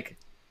 So it's like,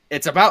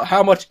 it's about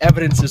how much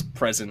evidence is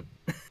present.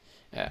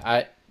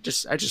 I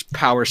I just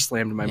power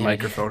slammed my yeah,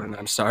 microphone, and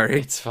I'm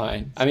sorry. it's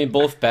fine. I mean,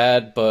 both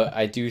bad, but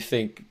I do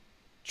think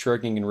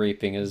drugging and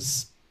raping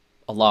is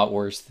a lot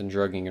worse than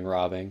drugging and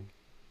robbing.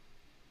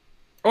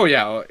 Oh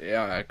yeah,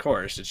 yeah, of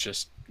course. It's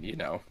just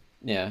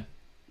Yeah,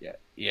 yeah,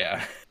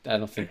 yeah. I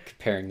don't think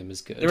comparing them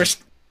is There good. was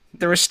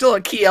there was still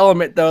a key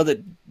element though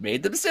that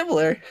made them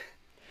similar.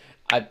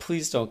 I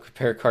please don't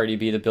compare Cardi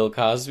B to Bill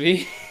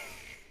Cosby.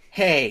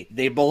 Hey,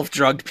 they both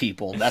drugged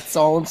people. That's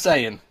all I'm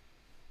saying.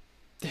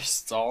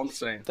 There's, That's all I'm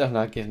saying. I'm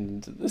not getting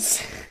into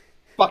this.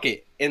 Fuck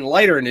it. In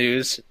lighter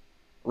news,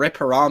 Rip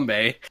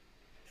Harambe.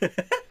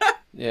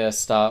 Yeah,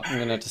 stop. I'm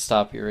gonna have to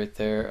stop you right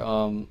there.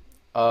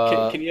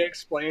 Can you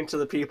explain to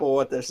the people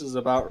what this is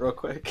about real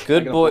quick? I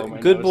gotta blow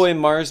my Good nose. boy,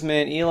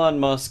 Marsman, Elon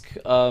Musk,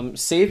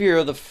 savior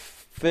of the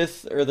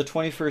fifth or the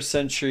 21st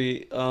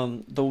century,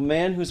 the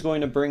man who's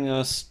going to bring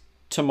us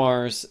to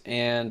Mars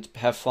and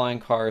have flying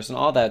cars and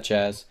all that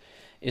jazz,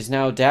 is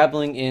now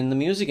dabbling in the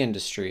music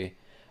industry.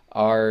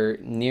 Our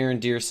near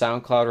and dear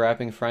SoundCloud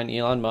rapping friend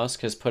Elon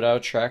Musk has put out a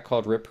track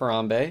called Rip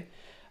Harambe.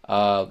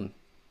 Um,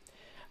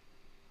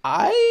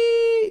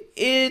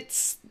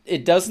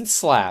 it doesn't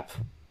slap,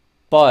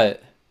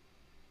 but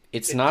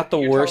it's not the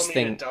You're telling worst me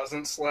thing. it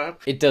doesn't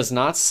slap? It does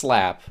not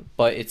slap,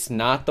 but it's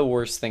not the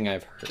worst thing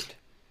I've heard.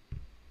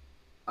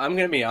 I'm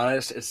gonna be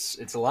honest.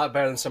 It's a lot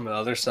better than some of the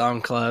other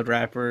SoundCloud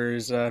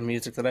rappers'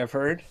 music that I've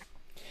heard.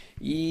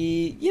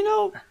 You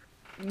know,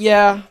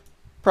 yeah,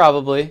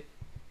 probably.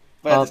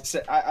 But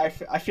I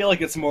feel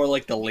like it's more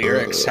like the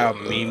lyrics, how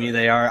memey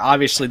they are.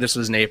 Obviously, this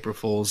was an April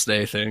Fool's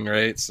Day thing,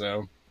 right?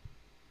 So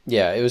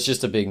Yeah, it was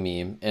just a big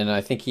meme, and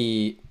I think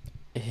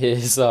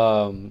his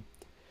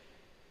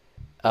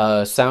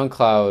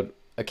SoundCloud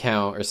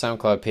account or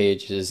SoundCloud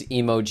page is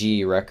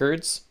Emoji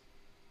Records.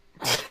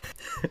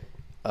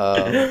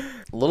 A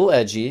little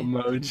edgy.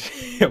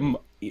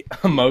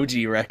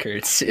 emoji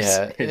records.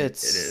 Yeah, It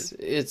is.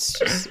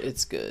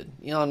 it's good.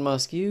 Elon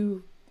Musk,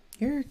 you're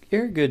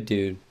a good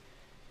dude.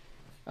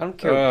 I don't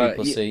care what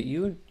people say.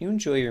 You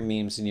enjoy your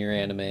memes and your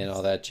anime and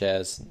all that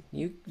jazz.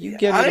 You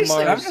get me to Honestly,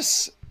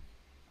 Mars.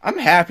 I'm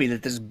happy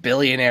that this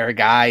billionaire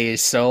guy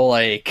is so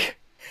like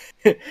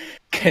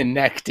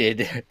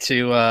connected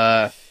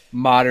to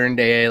modern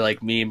day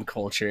like meme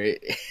culture.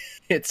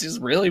 It's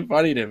just really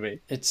funny to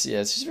me. It's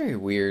just very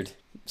weird.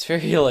 It's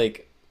very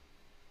like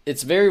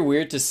it's very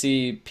weird to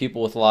see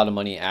people with a lot of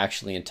money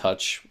actually in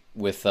touch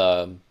with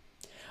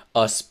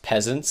us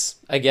peasants,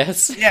 I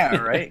guess. Yeah,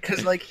 right.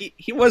 Because like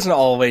he wasn't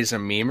always a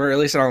memer. At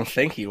least I don't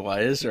think he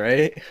was.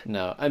 Right.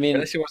 No, I At mean,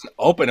 least he wasn't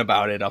open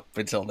about it up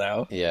until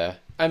now. yeah.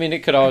 I mean,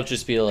 it could all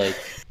just be like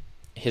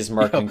his Yo,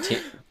 marketing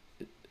team.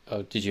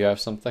 Oh, did you have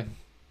something?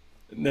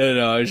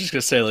 No, I was just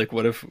gonna say, like,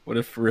 what if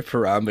Rip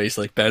Harambe's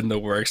like been in the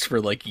works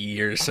for like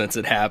years since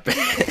it happened?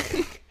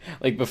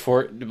 Like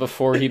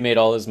before he made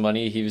all his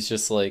money, he was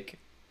just like,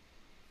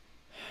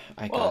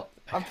 Well,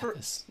 I got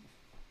this.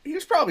 he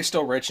was probably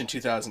still rich in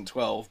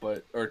 2012,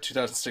 but or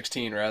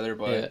 2016 rather, Yeah.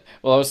 but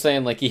Well, I was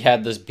saying like he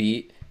had this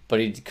beat, but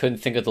he couldn't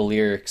think of the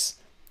lyrics,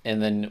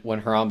 and then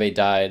when Harambe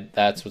died,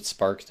 that's what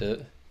sparked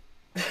it.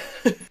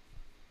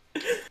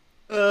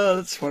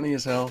 that's funny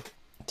as hell.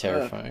 Uh,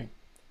 Terrifying.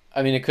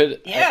 I mean, it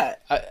could. yeah,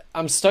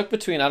 I'm stuck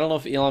between. I don't know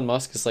if Elon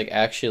Musk is like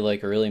actually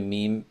like a really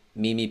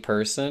memey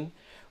person,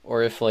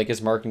 or if like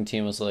his marketing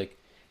team was like,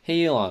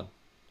 "Hey Elon,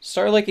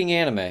 start liking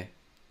anime.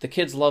 The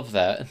kids love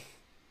that."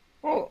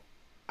 well,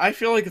 I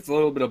feel like it's a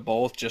little bit of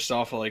both, just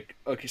off of like,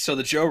 okay, so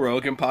the Joe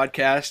Rogan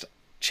podcast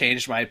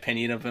changed my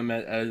opinion of him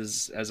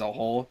as a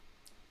whole.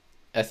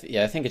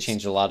 Yeah, I think it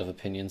changed a lot of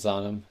opinions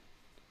on him.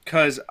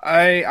 Because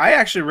I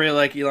actually really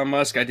like Elon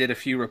Musk. I did a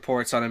few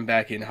reports on him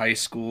back in high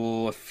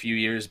school a few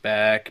years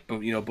back, but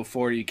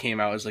before he came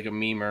out as like a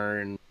memer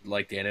and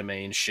liked anime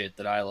and shit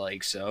that I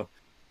like. So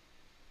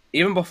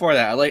even before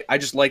that, I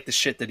just like the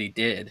shit that he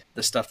did,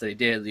 the stuff that he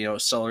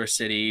did. Solar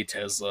City,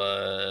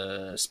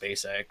 Tesla,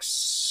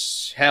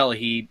 SpaceX. Hell,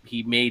 he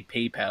made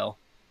PayPal.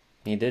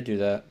 He did do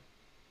that.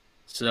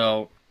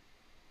 So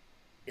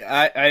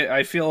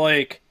I feel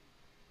like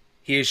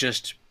he is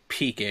just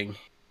peaking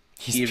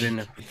He's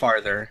even peak.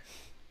 farther.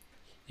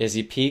 Is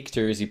he peaked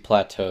or is he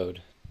plateaued?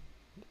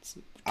 It's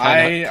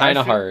I kind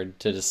of feel hard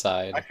to I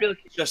decide. feel like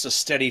it's just a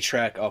steady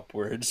track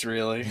upwards,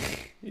 really.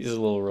 He's a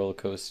little roller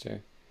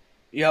coaster.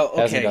 Hasn't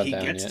Okay, got he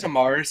down gets yet. to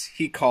Mars,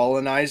 he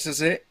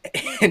colonizes it,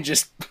 and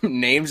just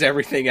names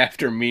everything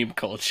after meme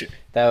culture.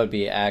 That would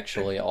be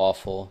actually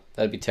awful.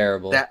 That'd be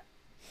terrible. That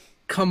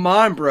Come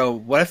on, bro.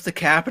 What if the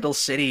capital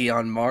city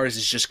on Mars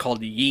is just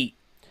called Yeet?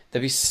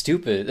 That'd be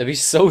stupid. That'd be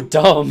so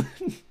dumb.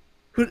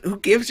 Who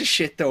gives a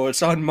shit though?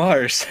 It's on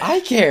Mars. I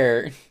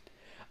care.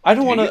 I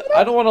don't Do want you to.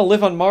 I don't want to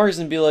live on Mars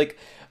and be like,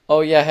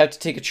 oh yeah, I have to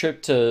take a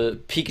trip to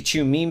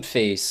Pikachu meme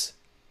face.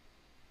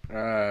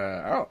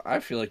 I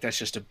feel like that's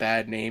just a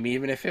bad name,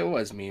 even if it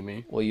was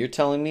Mimi. Well, you're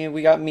telling me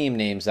we got meme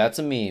names. That's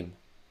a meme.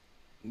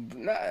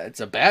 Nah, it's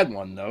a bad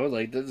one though.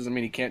 Like that doesn't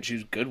mean you can't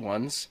choose good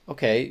ones.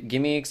 Okay,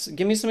 give me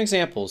some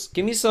examples.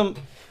 Give me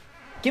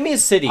a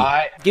city.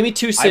 I Give me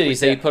two I would cities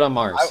that you de- put on I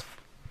Mars.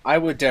 I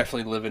would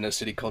definitely live in a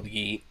city called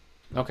Yeet.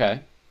 Okay,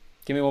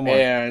 give me one more.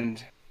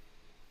 And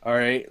all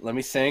right, let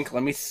me think.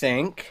 Let me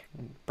think.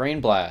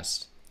 Brain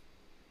blast.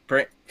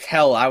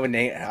 Hell, I would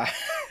name.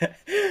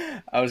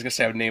 I was gonna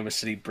say I would name a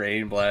city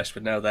Brain Blast,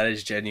 but no, that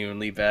is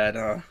genuinely bad,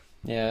 huh?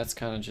 Yeah, that's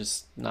kind of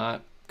just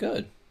not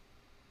good.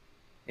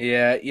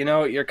 Yeah,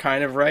 you're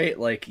kind of right.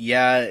 Like,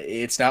 yeah,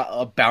 it's not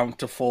a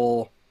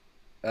bountiful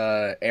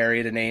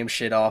area to name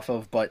shit off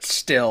of, but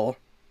still,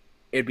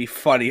 it'd be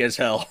funny as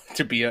hell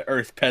to be a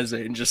Earth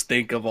peasant and just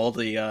think of all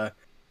the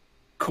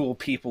cool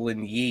people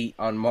in Yeet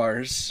on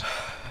Mars.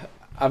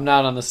 I'm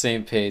not on the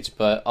same page,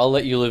 but I'll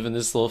let you live in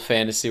this little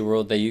fantasy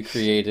world that you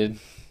created.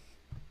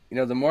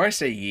 The more I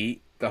say Yeet,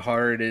 the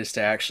harder it is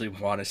to actually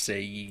want to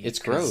say Yeet. It's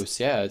 'Cause gross.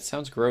 Yeah, it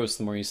sounds gross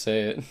the more you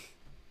say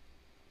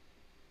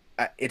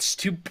it. it's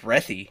too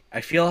breathy.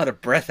 I feel out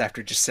of breath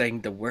after just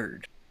saying the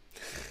word.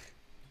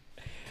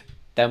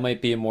 That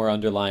might be a more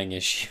underlying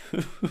issue.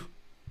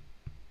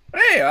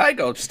 Hey, I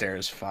go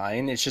upstairs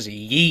fine. It's just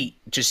Yeet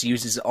just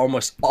uses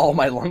almost all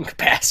my lung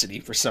capacity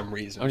for some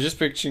reason. I'm just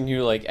picturing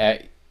you like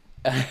at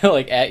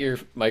like at your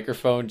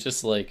microphone,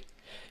 just like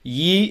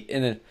yeet,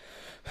 and then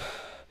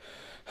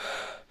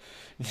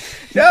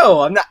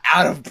No, I'm not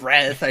out of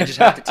breath. I just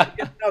have to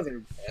take another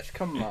breath.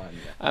 Come on.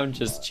 I'm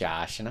just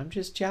joshing. I'm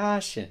just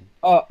joshing.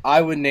 Oh,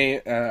 I would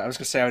name. I was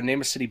gonna say I would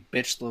name a city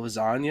bitch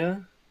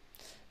lasagna,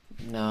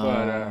 but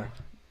No,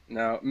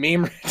 no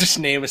meme. Just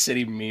name a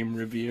city meme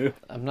review.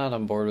 I'm not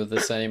on board with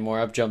this anymore.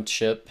 I've jumped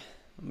ship.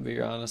 I'm gonna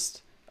be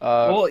honest.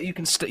 Well, you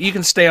can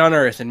stay on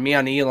Earth, and me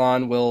on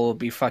Elon will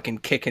be fucking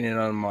kicking it on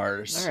All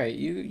Mars. right,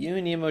 you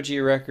and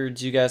Emoji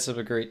Records, you guys have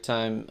a great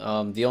time.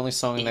 The only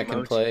song that can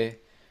Emoji. play,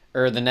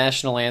 or the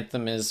national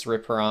anthem, is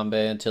Rip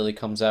Harambe until he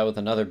comes out with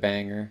another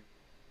banger.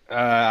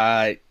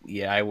 Yeah,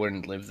 I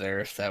wouldn't live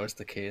there if that was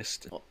the case.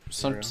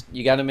 Some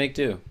you got to make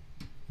do.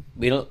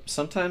 We don't.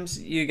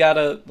 Sometimes you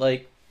gotta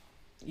like,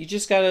 you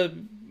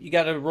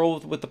gotta roll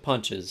with the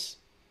punches.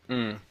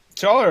 Mm.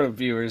 To all our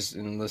viewers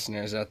and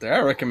listeners out there, I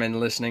recommend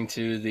listening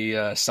to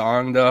the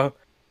song though,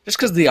 just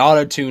because the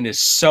auto tune is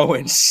so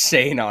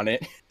insane on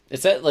it.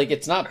 It's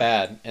not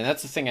bad, and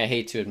that's the thing I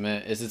hate to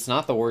admit is it's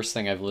not the worst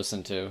thing I've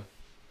listened to.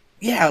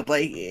 Yeah,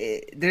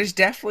 like there's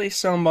definitely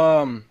some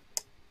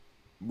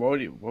what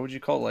would you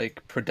call it,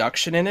 like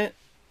production in it?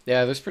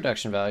 Yeah, there's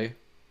production value.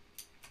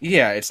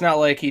 Yeah, it's not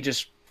like he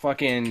just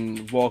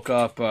fucking woke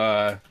up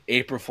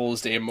April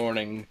Fool's Day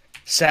morning,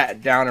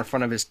 sat down in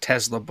front of his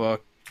Tesla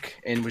book,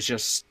 and was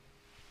just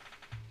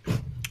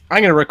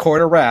I'm gonna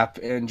record a rap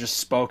and just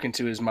spoke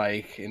into his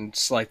mic and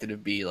selected a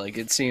beat. Like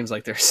it seems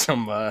like there's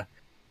some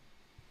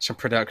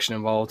production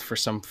involved for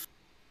some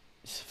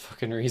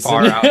Fucking reason.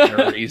 far out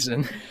there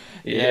reason.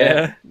 Yeah,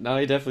 Yeah. no,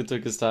 he definitely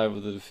took his time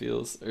with the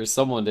feels, or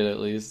someone did at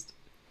least.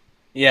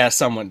 Yeah,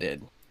 someone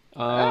did.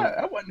 Um,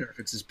 I wonder if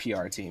it's his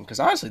PR team because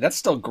honestly, that's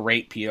still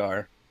great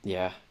PR.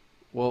 yeah.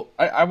 Well,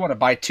 I want to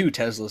buy two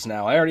Teslas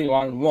now. I already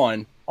wanted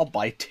one. I'll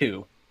buy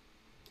two.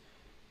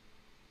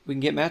 we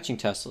can get matching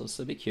Teslas.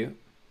 That'd be cute.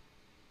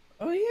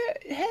 Oh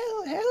yeah,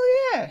 hell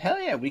yeah,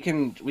 hell yeah. We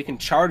can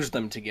charge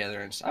them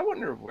together. And I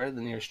wonder where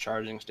the nearest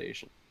charging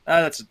station.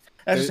 That's a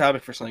There,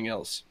 topic for something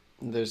else.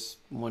 there's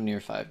one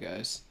near Five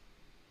Guys.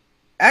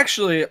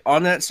 Actually,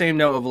 on that same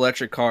note of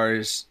electric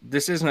cars,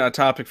 this isn't a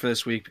topic for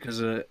this week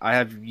because I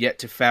have yet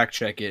to fact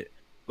check it.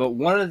 But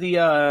one of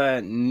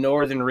the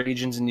northern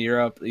regions in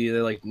Europe,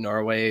 either like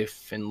Norway,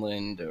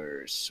 Finland,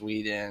 or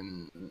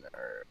Sweden,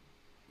 or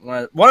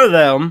one of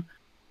them,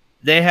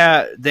 they've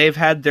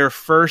had their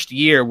first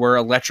year where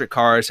electric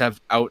cars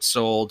have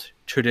outsold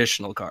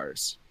traditional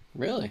cars.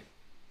 Really?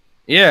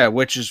 Yeah,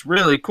 which is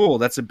really cool.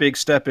 That's a big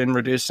step in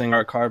reducing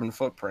our carbon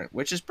footprint,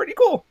 which is pretty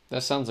cool.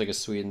 That sounds like a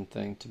Sweden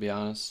thing, to be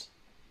honest.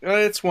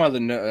 It's one of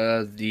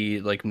the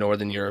like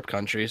northern Europe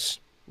countries.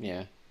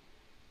 Yeah.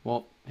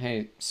 Well,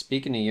 hey,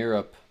 speaking of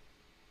Europe,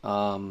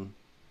 um,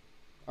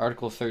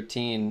 Article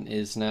 13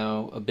 is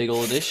now a big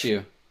old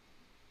issue.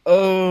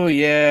 Oh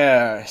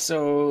yeah.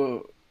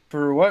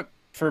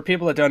 For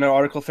people that don't know,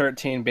 Article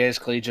 13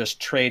 basically just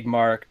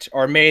trademarked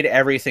or made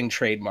everything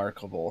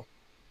trademarkable.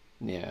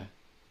 Yeah.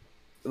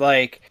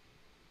 Like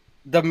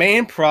the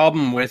main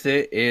problem with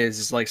it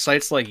is like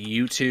sites like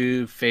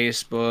YouTube,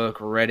 Facebook,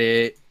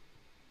 Reddit,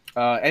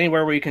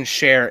 anywhere where you can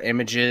share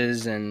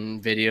images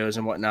and videos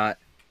and whatnot.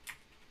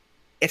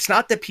 It's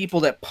not the people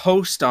that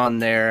post on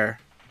there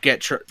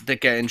that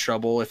get in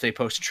trouble if they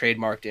post a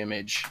trademarked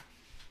image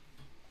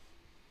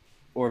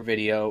or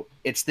video.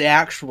 It's the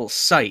actual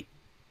site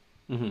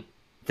Hmm.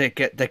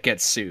 that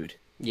gets sued,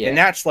 and Yeah.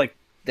 that's like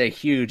the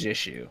huge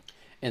issue.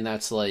 And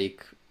that's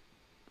like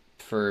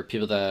for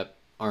people that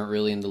aren't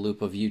really in the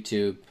loop of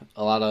YouTube,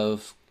 a lot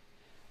of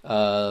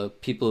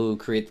people who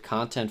create the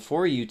content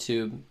for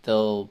YouTube,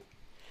 they'll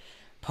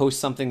post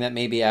something that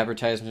maybe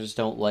advertisers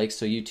don't like,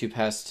 so YouTube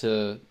has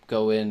to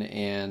go in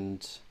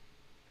and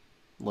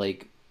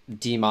like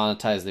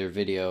demonetize their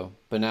video.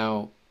 But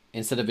now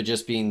instead of it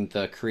just being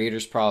the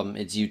creator's problem,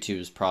 it's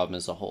YouTube's problem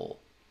as a whole.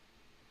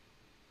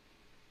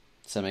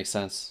 Does that make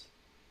sense?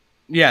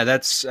 Yeah,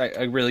 that's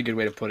a really good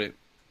way to put it.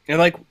 And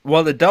like one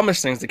of the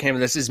dumbest things that came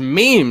of this is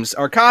memes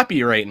are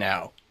copyright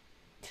now.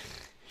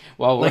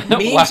 While we're Like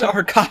memes while,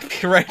 are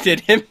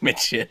copyrighted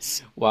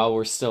images. while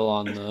we're still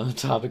on the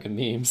topic of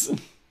memes.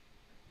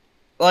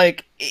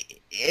 Like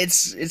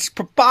it's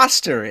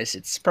preposterous.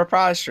 It's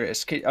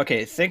preposterous.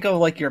 Okay, think of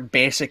like your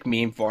basic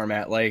meme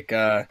format. Like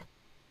God,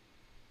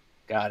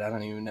 I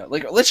don't even know.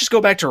 Like let's just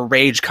go back to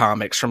Rage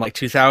comics from like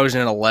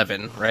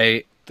 2011,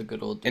 right? The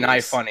good old In days.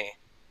 iFunny.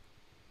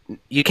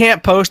 You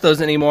can't post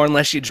those anymore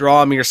unless you draw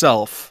them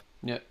yourself.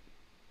 Yep.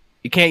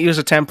 You can't use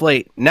a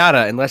template,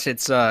 nada, unless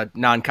it's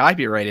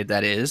non-copyrighted.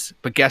 That is.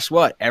 But guess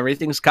what?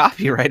 Everything's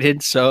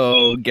copyrighted,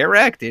 so get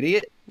wrecked,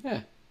 idiot.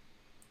 Yeah.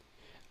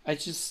 I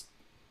just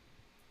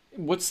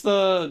what's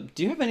the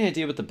do you have any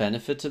idea what the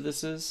benefit to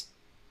this is?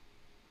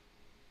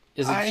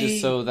 Is it just I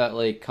so that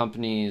like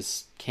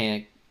companies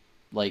can't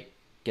like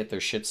get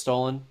their shit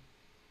stolen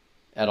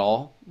at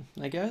all,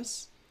 I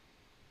guess?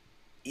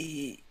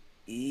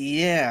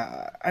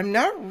 Yeah, I'm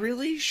not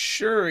really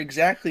sure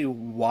exactly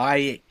why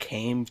it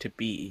came to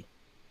be.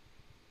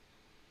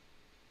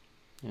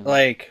 You know.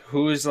 Like,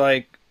 who's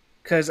like,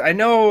 because I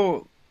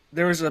know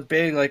there was a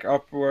big like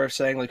uproar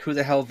saying like, who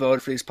the hell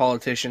voted for these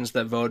politicians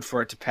that voted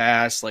for it to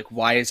pass? Like,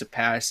 why is it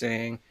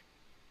passing?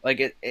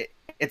 Like,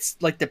 it's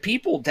like the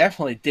people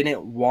definitely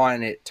didn't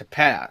want it to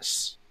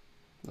pass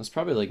That's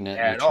probably like net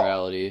at all.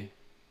 neutrality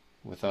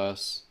with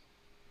us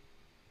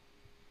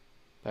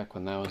back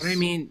when that But I was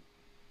mean,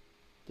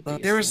 the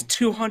like, there biggest was thing.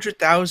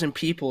 200,000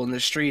 people in the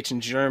streets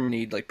in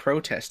Germany like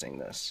protesting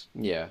this.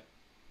 Yeah.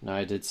 No,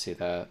 I did see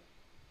that.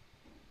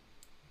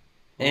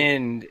 Well,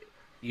 And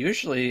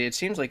usually it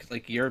seems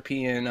like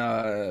European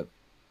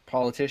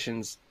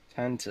politicians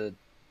tend to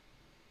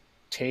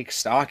take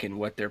stock in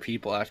what their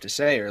people have to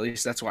say, or at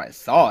least that's what I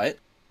thought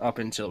up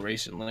until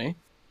recently.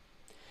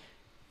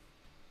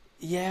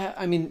 yeah,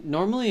 I mean,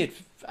 normally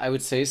I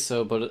would say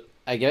so, but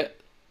I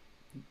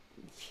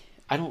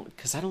don't,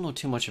 because I don't know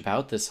too much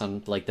about this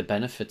on like the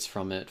benefits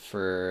from it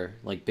for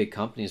like big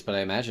companies, but I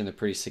imagine they're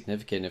pretty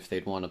significant if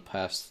they'd want to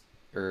pass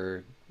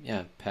or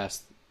yeah,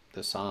 pass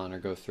this on or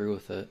go through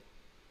with it.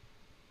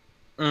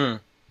 Mm.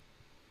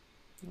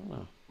 I don't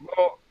know.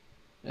 Well,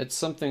 It's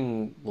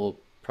something we'll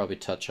probably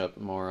touch up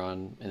more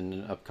on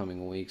in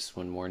upcoming weeks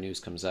when more news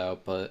comes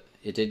out, but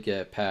it did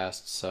get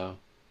passed, so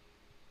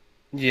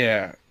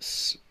yeah.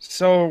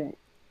 So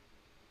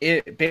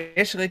it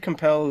basically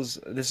compels,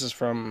 this is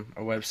from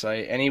a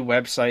website, any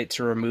website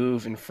to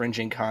remove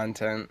infringing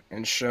content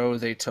and show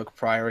they took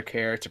prior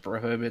care to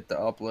prohibit the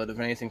upload of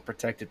anything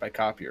protected by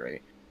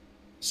copyright.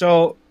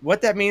 So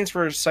what that means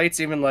for sites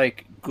even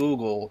like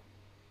Google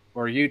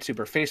or YouTube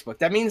or Facebook,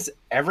 that means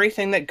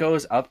everything that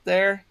goes up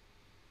there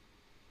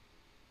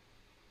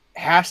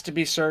has to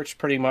be searched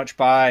pretty much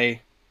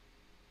by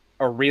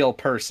a real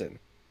person.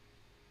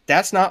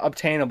 That's not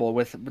obtainable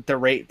with the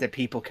rate that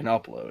people can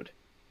upload.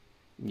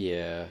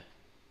 Yeah.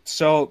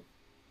 So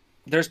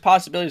there's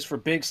possibilities for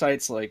big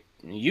sites like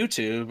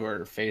YouTube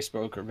or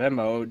Facebook or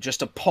Venmo just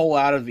to pull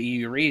out of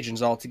EU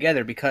regions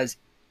altogether because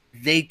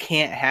they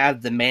can't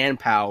have the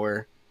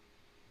manpower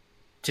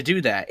to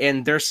do that.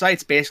 And their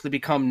sites basically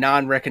become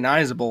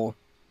non-recognizable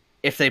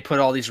if they put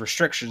all these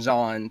restrictions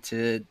on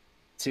to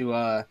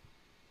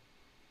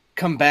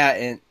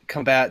combat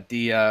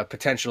the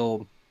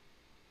potential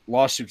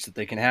lawsuits that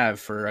they can have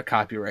for a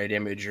copyright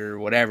image or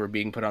whatever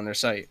being put on their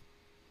site.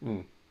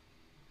 Mm.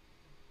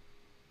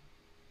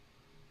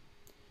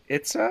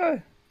 It's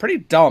pretty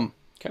dumb.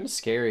 Kind of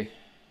scary.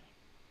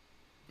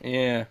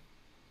 Yeah.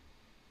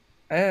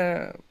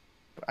 Uh,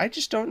 I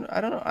just don't.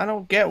 I don't know. I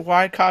don't get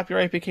why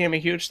copyright became a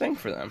huge thing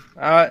for them.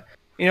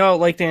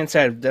 Like Dan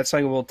said, that's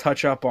something we'll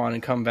touch up on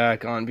and come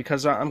back on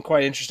because I'm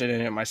quite interested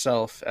in it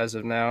myself as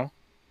of now.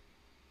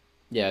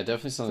 Yeah,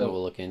 definitely something that So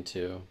we'll look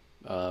into.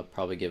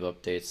 Probably give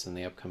updates in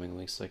the upcoming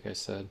weeks, like I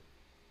said.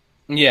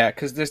 yeah,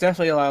 because there's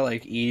definitely a lot of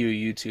like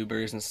EU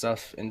YouTubers and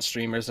stuff and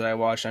streamers that I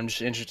watch. I'm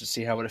just interested to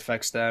see how it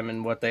affects them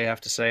and what they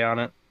have to say on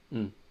it.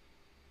 Mm.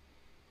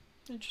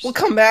 We'll Interesting.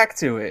 come back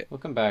to it. We'll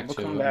come back We'll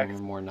to come it when back. we're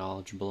more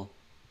knowledgeable.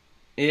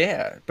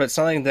 Yeah, but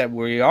something that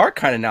we are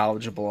kind of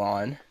knowledgeable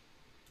on.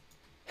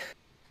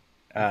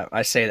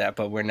 I say that,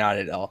 but we're not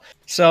at all.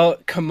 So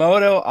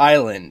Komodo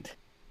Island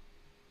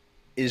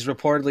is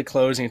reportedly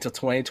closing until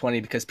 2020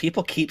 because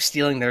people keep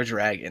stealing their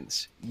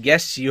dragons.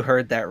 Yes, you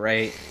heard that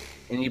right.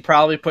 And you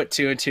probably put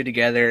two and two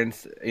together, and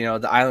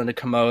the island of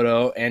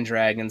Komodo and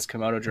dragons,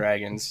 Komodo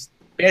dragons,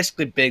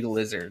 basically big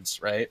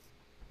lizards, right?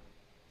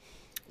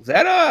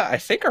 That I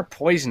think are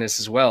poisonous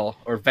as well,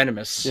 or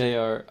venomous. They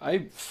are.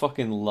 I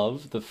fucking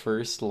love the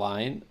first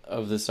line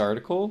of this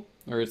article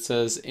where it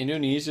says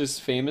Indonesia's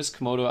famous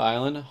Komodo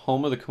Island,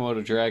 home of the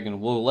Komodo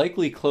dragon, will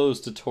likely close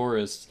to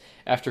tourists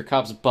after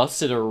cops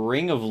busted a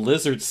ring of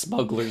lizard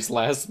smugglers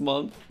last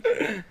month.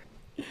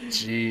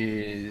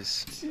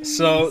 Jeez.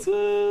 So,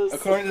 Jesus.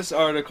 according to this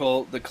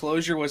article, the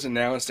closure was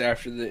announced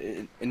after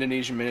the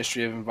Indonesian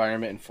Ministry of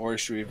Environment and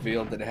Forestry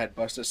revealed that it had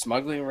busted a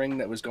smuggling ring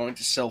that was going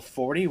to sell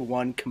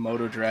 41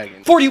 Komodo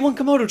dragons. 41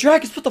 Komodo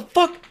dragons? What the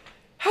fuck?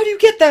 How do you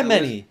get that The,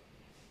 many?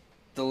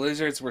 the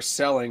lizards were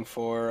selling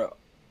for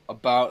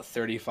about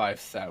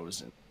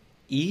 35,000.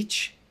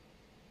 Each?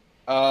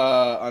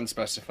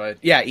 Unspecified.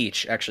 Yeah,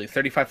 each actually,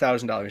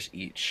 $35,000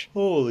 each.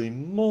 Holy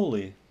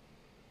moly.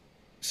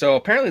 So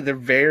apparently they're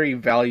very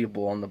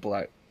valuable on the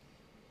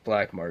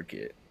black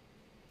market.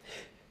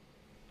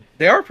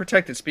 They are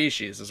protected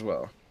species as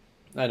well.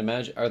 I'd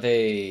imagine. Are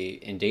they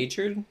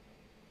endangered?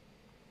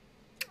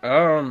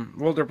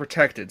 Well, they're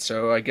protected,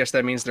 so I guess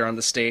that means they're on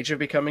the stage of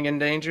becoming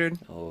endangered,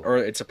 Oh. or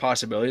it's a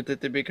possibility that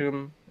they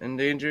become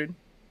endangered.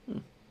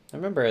 I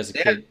remember as a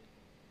Yeah. kid,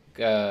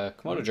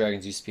 Komodo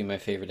dragons used to be my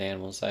favorite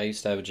animals. I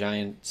used to have a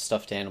giant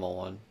stuffed animal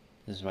one.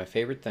 This is my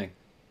favorite thing.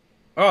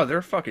 Oh,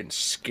 they're fucking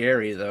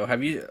scary though.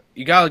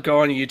 You gotta go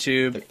on They're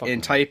YouTube and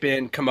fucking. type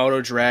in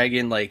Komodo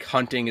dragon like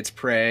hunting its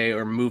prey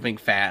or moving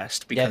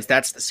fast Yeah. because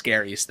that's the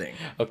scariest thing.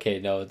 Okay,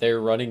 no, their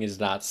running is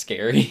not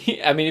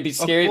scary. I mean, it'd be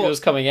Oh, scary if it well, was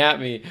coming at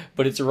me,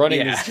 but its running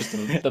yeah. is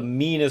just the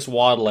meanest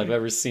waddle I've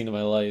ever seen in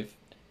my life.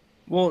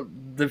 Well,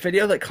 the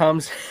video that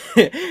comes,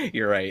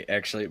 you're right,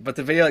 actually, but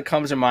the video that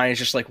comes to mind is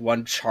just like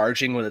one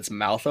charging with its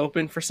mouth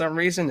open for some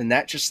reason, and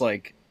that just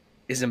like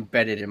is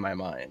embedded in my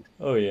mind.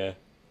 Oh yeah.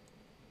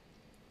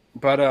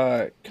 But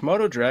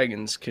Komodo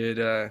dragons could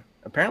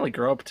apparently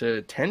grow up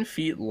to 10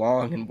 feet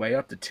long and weigh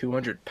up to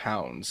 200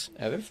 pounds.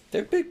 Yeah,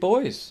 they're big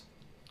boys.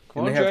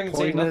 And they Komodo have dragons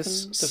ain't poisonous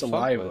nothing to fuck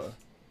saliva. with.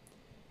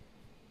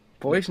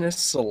 Poisonous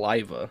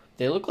saliva.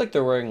 They look like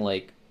they're wearing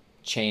like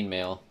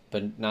chainmail,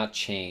 but not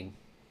chain.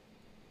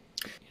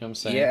 You know what I'm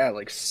saying? Yeah,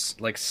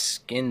 like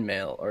skin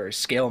mail or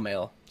scale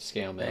mail.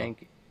 Scale mail.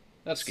 Thank you.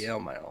 That's Scale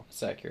mail.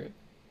 that's accurate.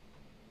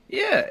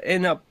 Yeah,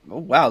 and oh,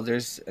 wow,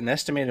 there's an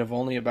estimate of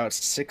only about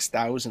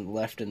 6,000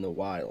 left in the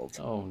wild.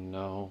 Oh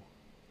no.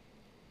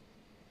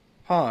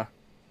 Huh.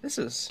 This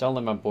is Don't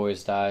let my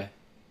boys die.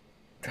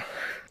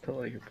 don't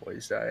let your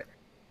boys die.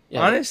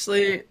 Yeah.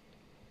 Honestly,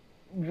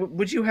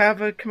 would you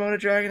have a Komodo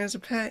dragon as a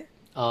pet?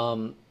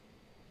 Um.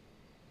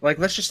 Like,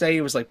 let's just say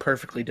he was like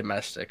perfectly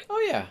domestic. Oh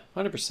yeah,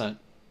 100%.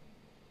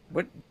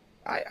 What?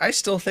 I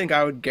still think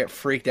I would get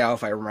freaked out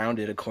if I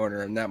rounded a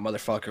corner and that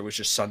motherfucker was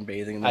just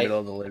sunbathing in the I middle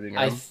of the living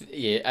room.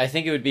 yeah, I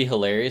think it would be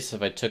hilarious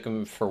if I took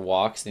him for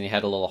walks and he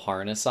had a little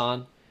harness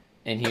on,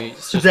 and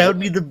he's just That would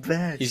be the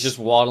best. he's just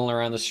waddling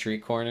around the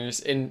street corners.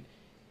 And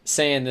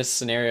say in this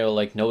scenario,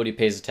 like nobody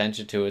pays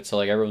attention to it, so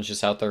like everyone's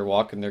just out there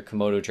walking their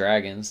Komodo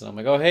dragons, and I'm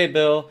like, oh hey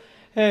Bill,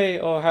 hey,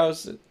 oh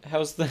how's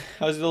the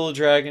little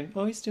dragon?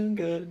 Oh, he's doing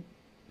good.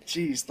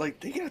 Jeez,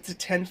 like they get up to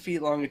 10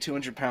 feet long and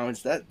 200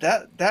 pounds.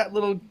 That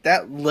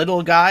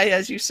little guy,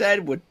 as you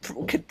said,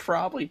 could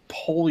probably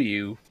pull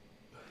you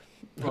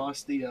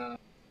across the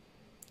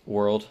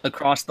World.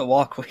 across the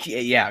walkway.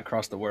 Yeah,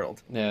 across the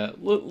world. Yeah,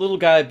 little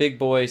guy, big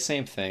boy,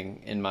 same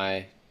thing in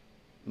my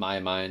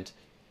mind.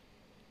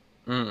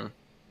 Mm.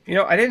 You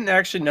know, I didn't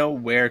actually know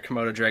where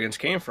Komodo dragons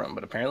came from,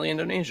 but apparently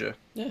Indonesia.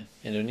 Yeah,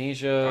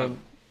 Indonesia, Um,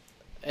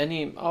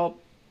 any all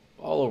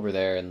over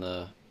there in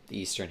the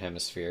Eastern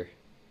Hemisphere.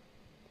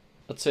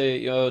 Let's say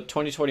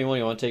 2021.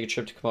 You want to take a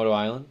trip to Komodo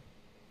Island?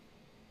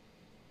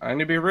 I'm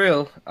gonna be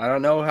real. I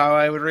don't know how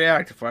I would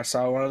react if I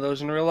saw one of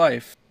those in real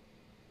life.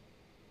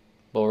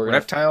 Well, we're gonna.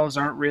 Reptiles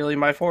aren't really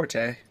my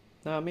forte.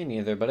 No, me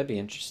neither, but I'd be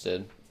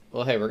interested.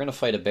 Well, hey, we're gonna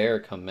fight a bear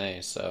come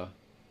May, so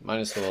might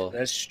as well.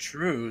 That's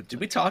true. Did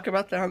we talk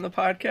about that on the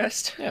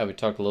podcast? Yeah, we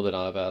talked a little bit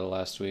about it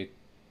last week.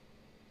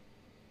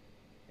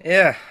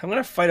 Yeah, I'm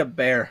gonna fight a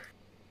bear.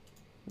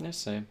 Yeah,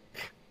 same.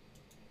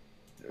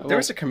 I There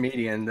was won't. a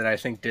comedian that I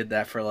think did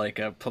that for like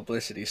a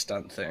publicity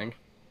stunt thing.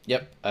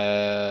 Yep.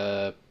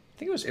 I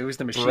think it was It was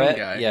the machine Brett.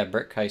 guy. Yeah,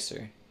 Brett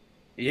Kaiser.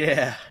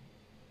 Yeah,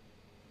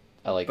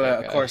 I like but that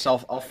of guy. course I'll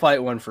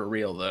fight one for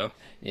real though.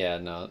 Yeah,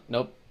 no,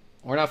 nope.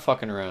 We're not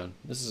fucking around.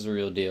 This is a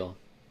real deal.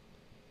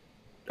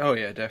 Oh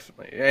yeah,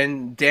 definitely.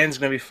 And Dan's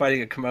gonna be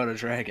fighting a Komodo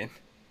dragon.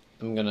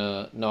 I'm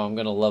gonna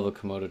love a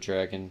Komodo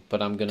dragon,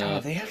 but Oh,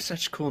 they have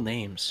such cool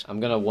names. I'm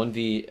gonna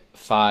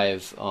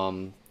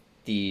 1v5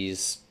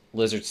 these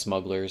lizard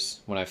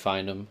smugglers when I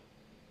find them.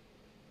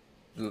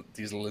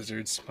 These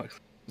lizards.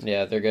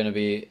 Yeah, they're gonna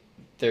be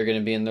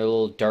in their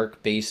little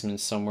dark basement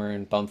somewhere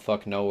in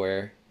bumfuck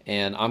nowhere,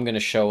 and I'm gonna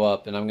show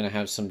up and I'm gonna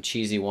have some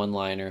cheesy one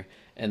liner,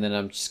 and then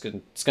it's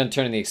gonna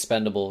turn into the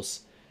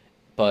Expendables,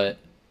 but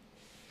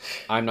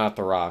I'm not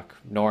The Rock,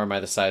 nor am I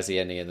the size of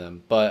any of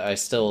them, but I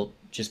still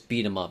just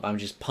beat them up. I'm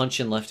just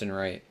punching left and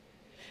right,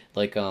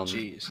 like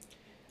Jeez,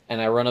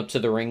 and I run up to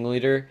the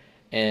ringleader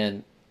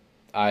and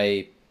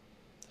I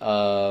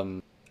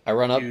um I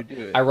run up you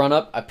do I it. run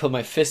up, I put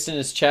my fist in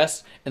his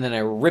chest, and then I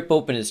rip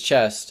open his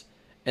chest,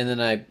 and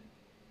then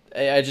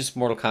I just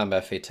Mortal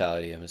Kombat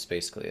fatality him is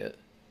basically it.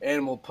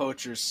 Animal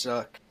poachers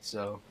suck.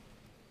 So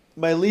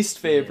My least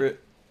yeah. favorite.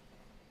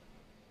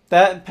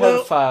 That and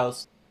Well,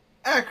 pedophiles.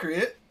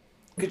 accurate.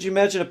 Could you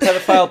imagine a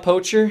pedophile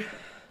poacher?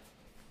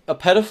 A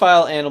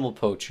pedophile animal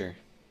poacher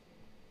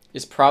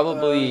is uh,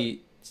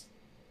 probably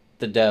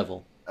the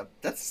devil.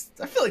 that's.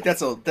 I feel like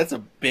that's a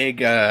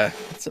big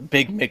it's a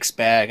big mixed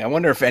bag. I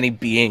wonder if any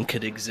being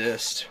could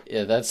exist,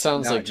 Yeah, that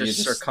sounds not like you're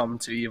just just. succumb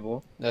to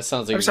evil. That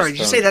sounds like I'm you're sorry. just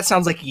Did you say throwing. that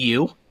sounds like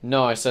you?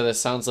 No, I said that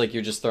sounds like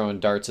you're just throwing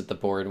darts at the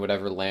board.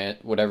 Whatever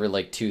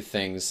like two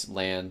things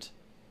land.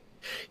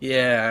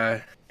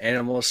 Yeah,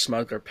 animal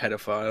smuggler,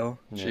 pedophile.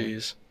 Yeah.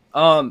 Jeez.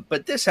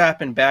 But this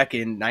happened back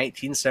in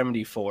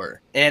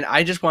 1974, and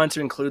I just wanted to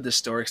include this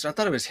story because I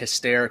thought it was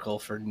hysterical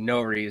for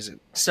no reason.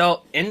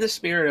 So, in the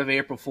spirit of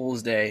April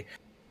Fool's Day,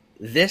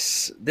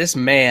 this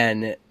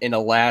man in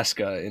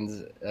Alaska,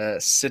 in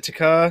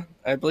Sitka,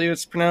 I believe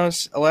it's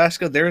pronounced,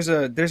 Alaska. There's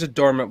a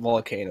dormant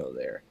volcano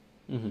there.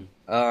 Hmm.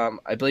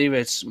 I believe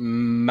it's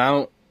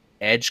Mount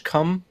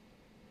Edgecumbe.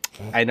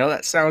 I know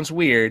that sounds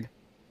weird,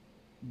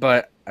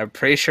 but I'm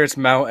pretty sure it's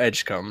Mount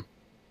Edgecumbe.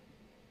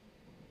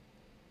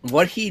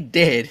 What he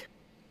did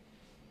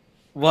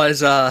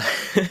was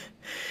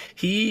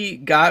he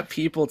got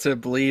people to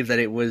believe that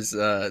it was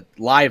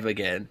live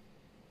again,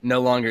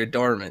 no longer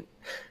dormant.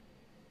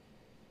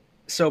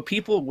 So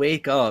people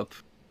wake up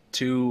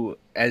to,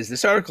 as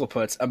this article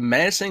puts, a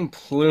menacing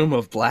plume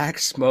of black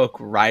smoke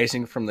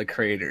rising from the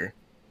crater.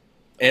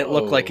 It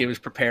looked like it Oh. was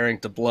preparing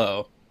to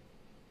blow.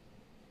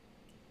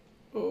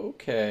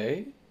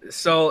 Okay.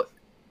 So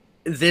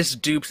this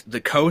duped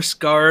the Coast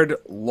Guard,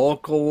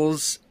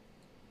 locals.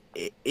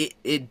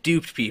 It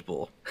duped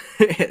people.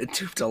 It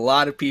duped a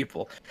lot of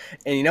people.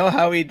 And you know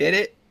how he did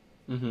it?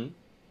 Mm-hmm.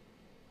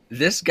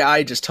 This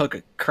guy just took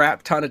a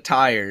crap ton of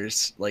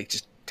tires, like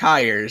just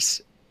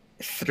tires,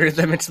 threw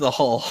them into the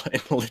hole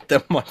and lit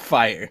them on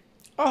fire.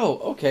 Oh,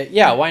 okay.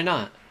 Yeah, why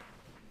not?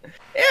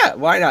 Yeah,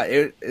 why not?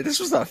 This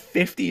was a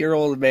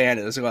 50-year-old man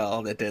as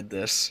well that did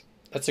this.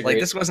 That's a Like great.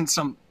 this wasn't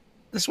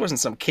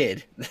some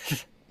kid.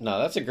 No,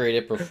 that's a great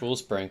April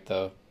Fool's prank,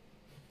 though.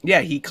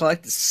 Yeah, he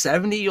collected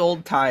 70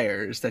 old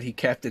tires that he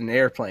kept in an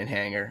airplane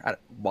hangar.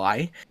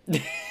 Why?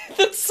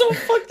 That's so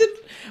fucking.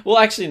 Well,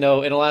 actually,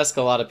 no. In Alaska,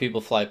 a lot of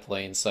people fly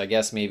planes, so I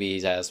guess maybe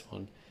he has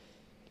one.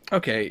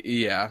 Okay,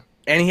 yeah.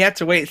 And he had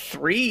to wait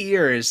 3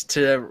 years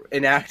to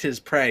enact his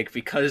prank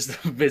because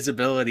of the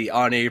visibility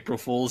on April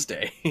Fool's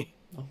Day.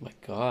 Oh my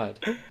god.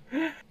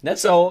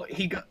 That's a. So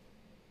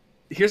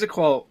here's a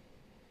quote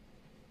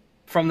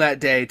from that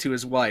day to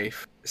his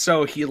wife.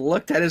 So he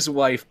looked at his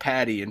wife,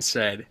 Patty, and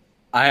said,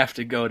 "I have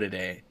to go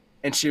today."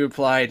 And she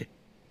replied,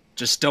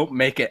 "Just don't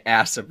make an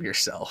ass of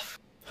yourself."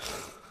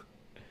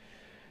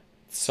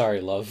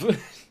 Sorry, love.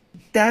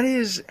 That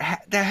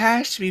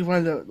has to be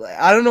one of the.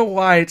 I don't know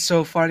why it's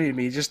so funny to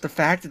me. Just the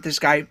fact that this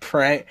guy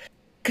prank,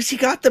 because he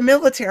got the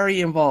military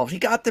involved. He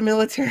got the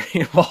military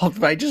involved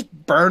by just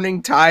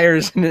burning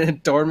tires in a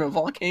dormant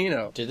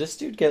volcano. Did this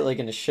dude get like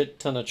in a shit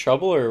ton of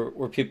trouble, or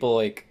were people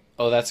like,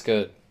 "Oh, that's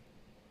good"?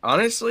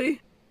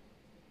 Honestly,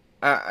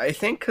 I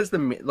think because the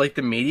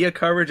media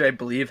coverage, I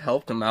believe,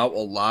 helped him out a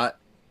lot.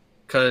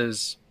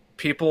 Because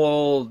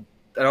people,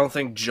 I don't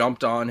think,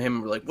 jumped on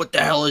him like, "What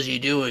the hell is he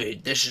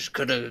doing? This is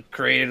could have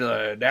created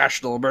a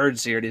national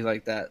emergency," or anything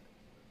like that.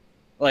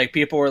 Like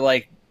people were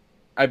like,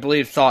 I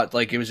believe thought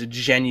like it was a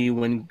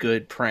genuine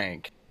good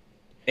prank.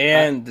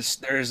 And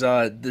there's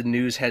the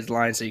news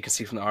headlines that you can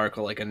see from the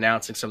article, like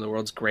announcing some of the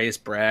world's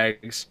greatest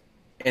brags,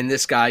 and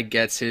this guy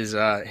gets his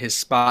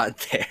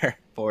spot there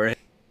for it.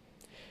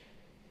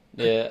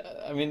 Yeah,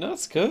 I mean,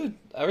 that's good.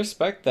 I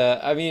respect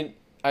that. I mean,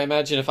 I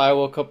imagine if I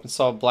woke up and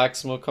saw black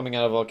smoke coming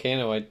out of a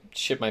volcano, I'd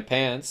shit my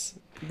pants.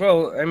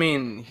 Well, I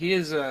mean,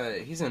 he's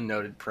a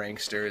noted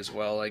prankster as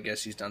well. I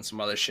guess he's done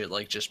some other shit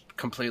like just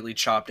completely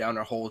chop down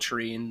a whole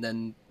tree and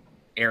then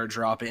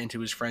airdrop it into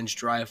his friend's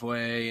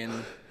driveway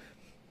and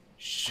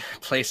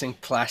placing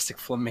plastic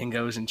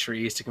flamingos in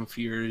trees to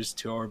confuse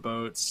tour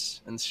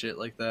boats and shit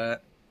like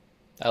that.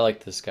 I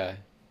like this guy.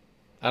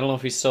 I don't know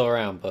if he's still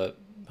around, but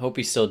hope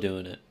he's still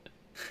doing it.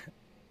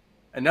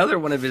 Another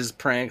one of his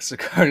pranks,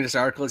 according to this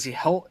article, is he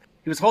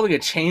was holding a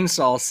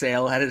chainsaw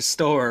sale at his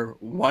store,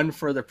 one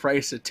for the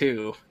price of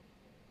two.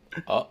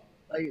 Oh,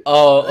 Like,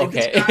 oh, like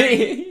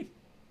okay.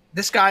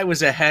 this guy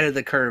was ahead of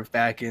the curve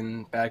back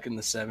in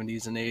the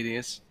 70s and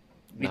 80s.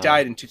 He No.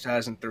 died in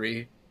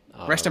 2003.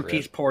 Oh, Rest in rip.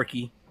 peace,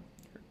 Porky.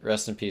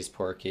 Rest in peace,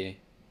 Porky.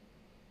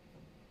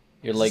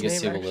 Your Is his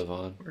legacy name will actually live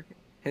on. Porky?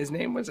 His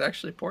name was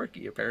actually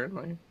Porky,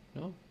 apparently.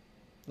 No,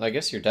 I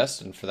guess you're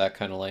destined for that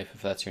kind of life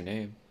if that's your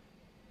name.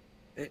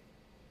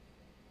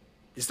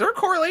 Is there a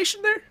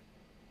correlation there?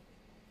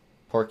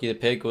 Porky the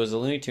Pig was a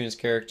Looney Tunes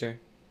character.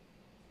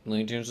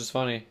 Looney Tunes was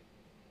funny.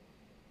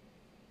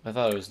 I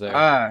thought it was there.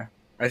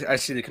 I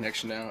see the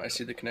connection now. I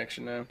see the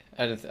connection now.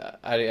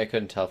 I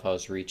couldn't tell if I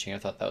was reaching. I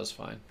thought that was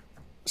fine.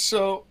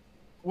 So,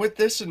 with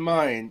this in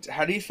mind,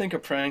 how do you think a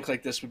prank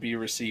like this would be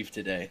received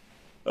today?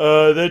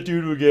 That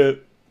dude would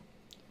get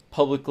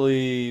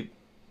publicly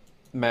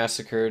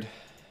massacred.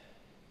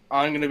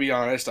 I'm gonna be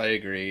honest. I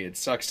agree. It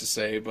sucks to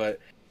say, but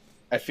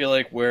I feel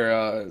like we're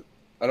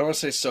I don't want to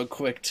say so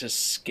quick to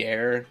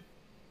scare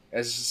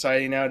as a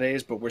society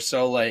nowadays, but we're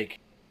so like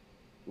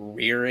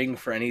rearing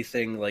for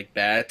anything like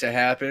bad to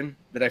happen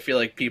that I feel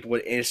like people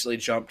would instantly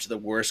jump to the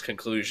worst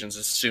conclusions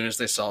as soon as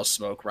they saw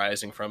smoke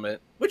rising from it,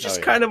 which is Oh,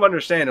 yeah. kind of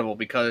understandable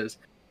because,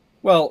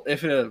 well,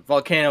 if a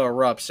volcano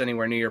erupts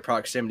anywhere near your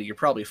proximity, you're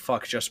probably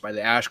fucked just by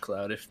the ash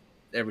cloud if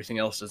everything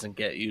else doesn't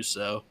get you.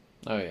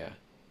 Oh yeah.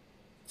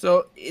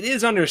 So it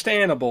is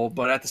understandable,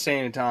 but at the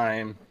same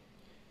time,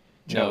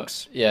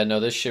 jokes. No, yeah, no,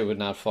 this shit would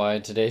not fly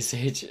in today's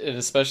age, and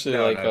especially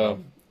No, like no,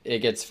 no. it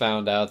gets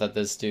found out that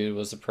this dude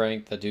was a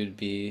prank. That dude would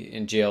be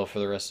in jail for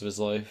the rest of his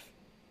life.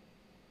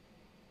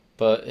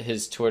 But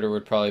his Twitter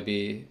would probably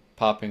be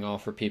popping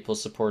off for people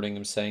supporting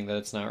him, saying that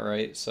it's not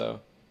right. So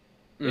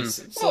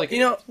it's Well, like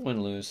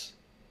win lose.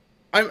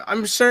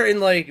 I'm certain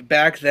like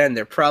back then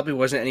there probably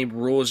wasn't any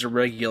rules or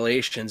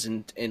regulations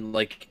in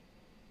like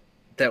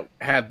that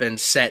have been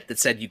set that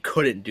said you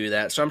couldn't do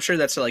that. So I'm sure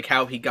that's like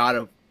how he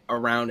got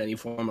around any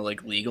form of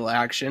like legal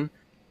action.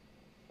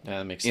 Yeah,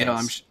 that makes You know,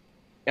 sense.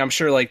 I'm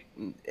sure like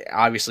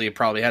obviously it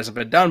probably hasn't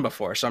been done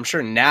before. So I'm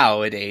sure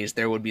nowadays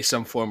there would be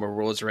some form of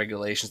rules or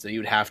regulations that you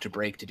would have to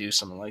break to do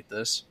something like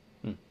this.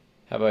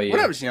 How about you?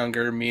 When I was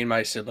younger, me and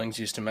my siblings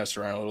used to mess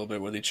around a little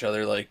bit with each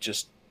other, like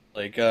just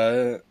like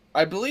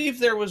I believe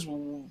there was.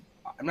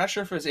 I'm not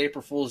sure if it was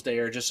April Fool's Day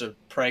or just a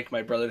prank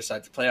my brother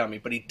decided to play on me,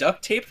 but he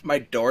duct taped my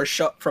door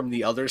shut from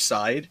the other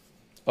side,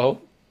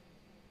 Oh,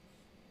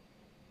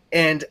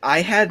 and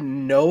I had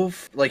no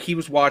like he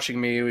was watching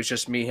me. It was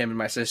just me, him, and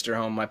my sister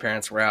home. My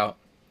parents were out,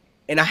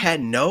 and I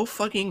had no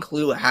fucking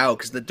clue how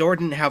because the door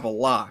didn't have a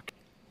lock.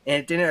 And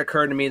it didn't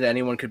occur to me that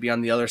anyone could be on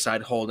the other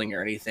side holding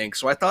or anything.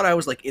 So I thought I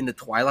was like in the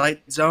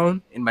Twilight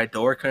Zone and my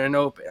door couldn't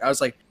open. I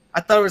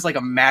thought it was like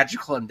a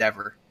magical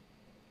endeavor.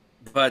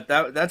 But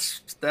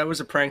that was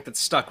a prank that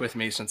stuck with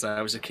me since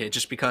I was a kid,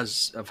 just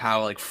because of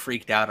how like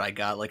freaked out I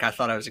got. Like I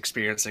thought I was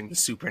experiencing the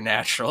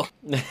supernatural.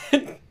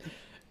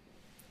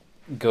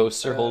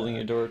 ghosts are holding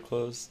your door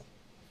closed.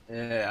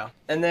 Yeah.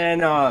 And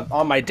then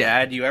on my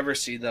dad, you ever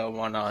see the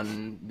one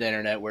on the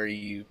internet where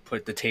you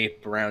put the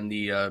tape around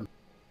the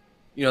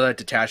that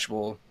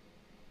detachable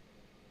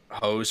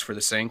hose for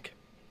the sink?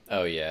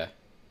 Oh yeah.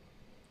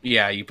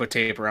 Yeah, you put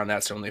tape around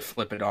that so when they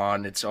flip it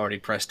on, it's already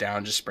pressed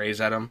down, just sprays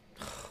at them.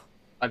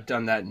 I've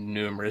done that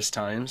numerous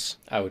times.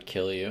 I would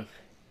kill you.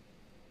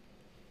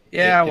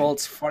 Yeah, well,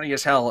 it's funny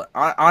as hell.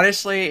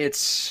 Honestly,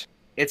 it's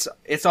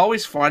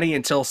always funny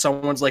until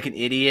someone's like an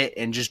idiot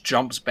and just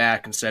jumps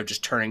back instead of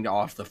just turning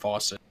off the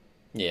faucet.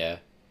 Yeah.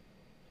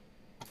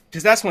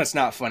 Because that's when it's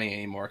not funny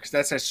anymore. Because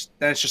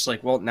that's just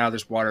like, well, now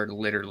there's water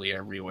literally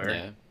everywhere.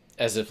 Yeah.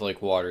 As if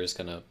like water is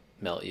gonna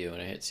melt you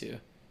when it hits you.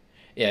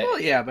 Yeah. Well,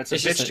 yeah, but it's a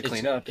just bitch to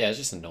clean up. Yeah, it's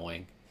just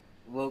annoying.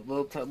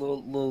 Little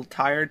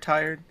tired.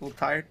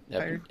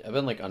 Yeah, I've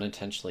been like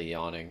unintentionally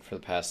yawning for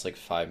the past like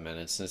 5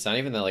 minutes, and it's not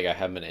even that like I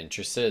haven't been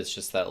interested. It's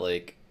just that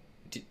like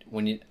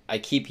I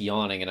keep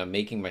yawning and I'm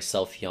making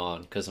myself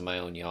yawn because of my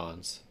own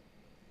yawns.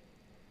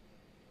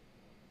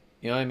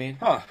 You know what I mean?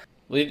 Huh.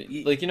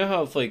 Like you know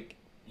how if like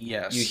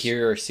Yes. you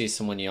hear or see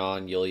someone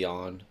yawn, you'll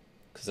yawn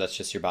because that's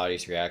just your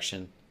body's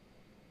reaction.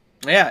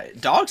 Yeah,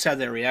 dogs have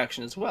that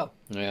reaction as well.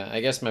 Yeah, I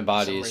guess my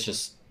body some is reason.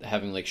 just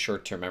having like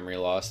short-term memory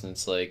loss, and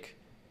it's like,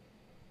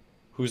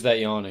 who's that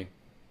yawning?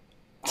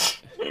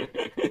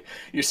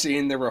 You're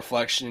seeing the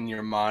reflection in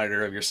your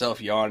monitor of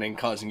yourself yawning,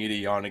 causing you to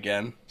yawn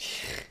again.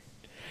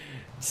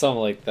 Something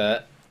like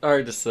that.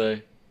 Hard to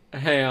say.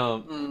 Hey,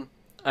 Mm.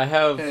 I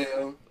have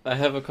Hey, I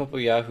have a couple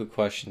Yahoo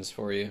questions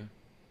for you.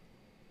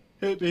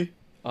 hit me.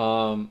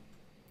 Um,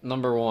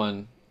 Number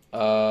one,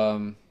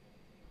 um,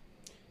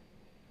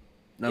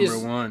 Number is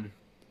one,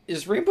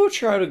 is Rainbow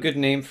Trout a good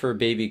name for a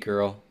baby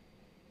girl?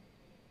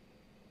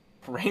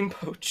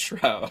 rainbow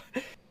trout.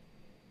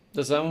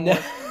 Does that one No,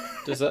 work?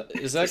 Does that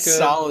is it's a that good?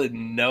 solid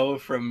no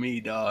from me,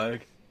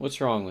 dog. What's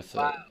wrong with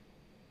Wow.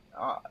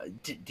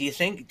 it? Do you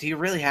think? Do you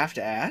really have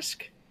to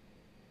ask?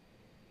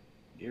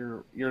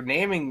 You're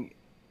naming.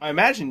 I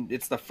imagine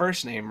it's the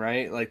first name,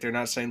 right? Like they're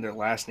not saying their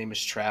last name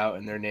is Trout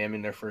and they're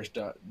naming their first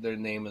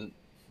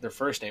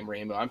name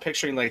Rainbow. I'm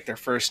picturing like their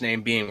first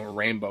name being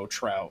Rainbow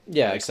Trout,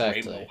 Yeah, like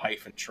Rainbow exactly.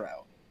 hyphen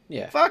Trout.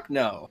 Yeah. Fuck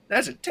no,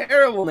 that's a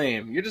terrible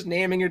name. You're just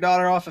naming your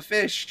daughter off a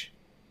fish.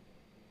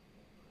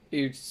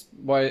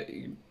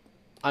 Why?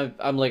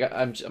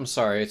 I'm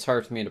sorry. It's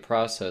hard for me to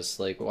process.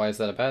 Like, why is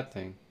that a bad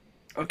thing?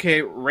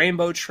 Okay,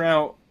 Rainbow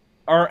Trout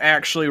are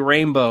actually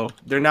rainbow.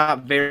 They're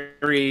not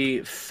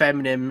very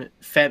feminine,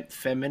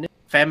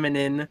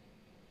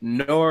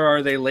 nor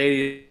are they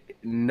lady,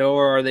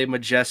 nor are they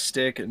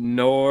majestic,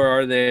 nor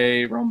are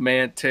they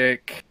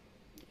romantic.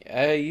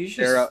 You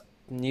They're, just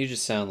you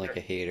just sound like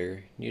a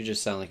hater. You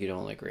just sound like you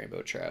don't like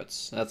rainbow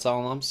trouts. That's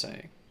all I'm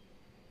saying.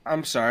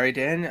 I'm sorry,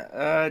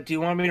 Dan. Do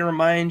you want me to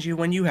remind you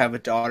when you have a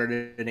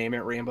daughter to name it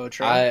Rainbow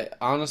Trout? I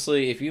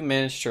honestly, if you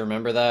managed to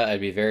remember that,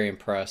 I'd be very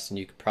impressed, and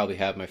you could probably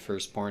have my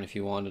firstborn if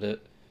you wanted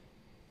it.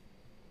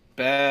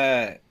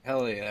 Bet.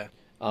 Hell yeah.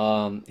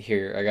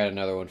 Here, I got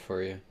another one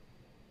for you.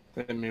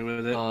 Hit me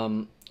with it.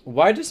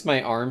 Why does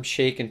my arm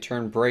shake and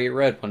turn bright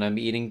red when I'm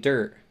eating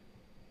dirt?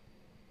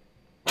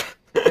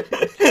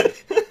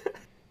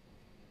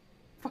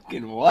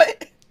 Fucking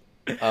what?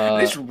 Uh,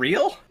 This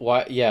real?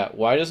 why? Yeah,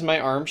 why does my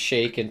arm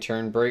shake and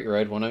turn bright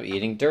red when I'm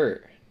eating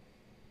dirt?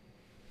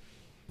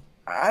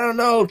 I don't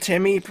know,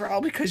 Timmy.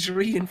 Probably because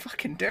you're eating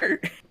fucking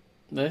dirt.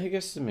 I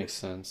guess it makes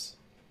sense.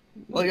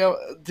 Like,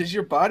 does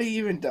your body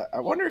even? I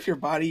wonder if your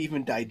body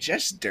even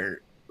digests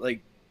dirt.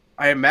 Like,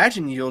 I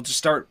imagine you'll just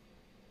start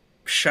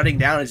shutting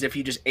down as if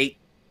you just ate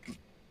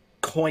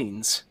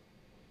coins.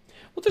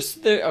 Well,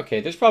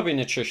 there's probably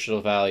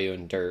nutritional value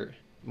in dirt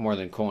more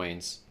than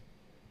coins.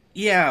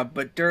 Yeah,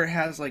 but dirt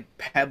has like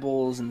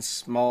pebbles and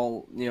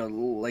small,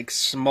 like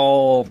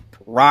small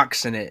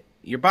rocks in it.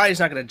 Your body's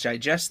not going to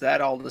digest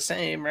that all the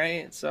same,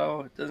 right?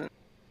 So it doesn't.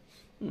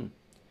 Hmm.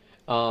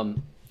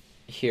 Um,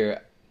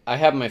 Here, I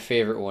have my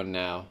favorite one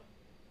now.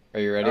 Are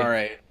you All ready?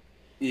 right.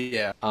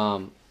 Yeah.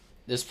 Um,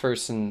 this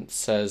person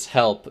says,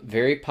 "Help!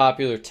 Very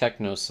popular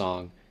techno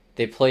song.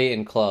 They play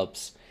in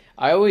clubs.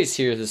 I always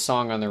hear the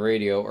song on the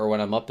radio or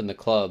when I'm up in the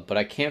club, but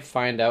I can't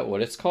find out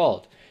what it's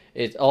called.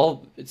 It's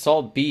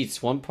all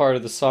beats. One part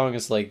of the song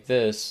is like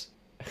this.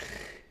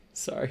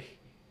 Sorry.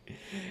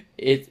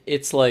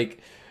 It's like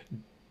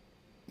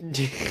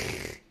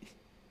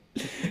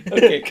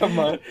okay. Come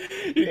on.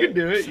 You can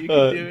do it. You can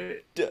Uh, do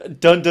it.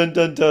 Dun dun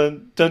dun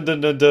dun dun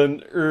dun dun dun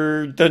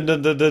dun dun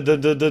dun dun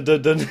dun dun dun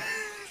dun dun.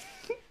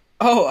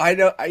 Oh, I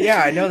know.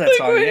 Yeah, I know that Like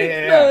song. Yeah, wait,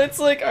 yeah, no, yeah. it's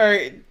like all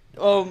right.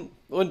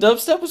 When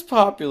dubstep was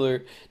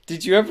popular,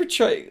 did you ever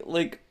try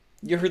like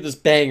you heard this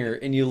banger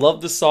and you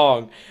loved the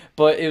song,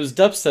 but it was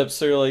dubstep,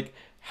 so you're like,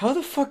 how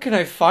the fuck can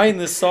I find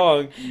this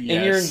song?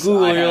 And you're in Yes, I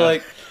Google, you're have.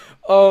 like,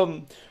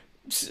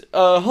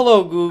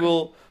 hello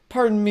Google,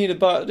 pardon me to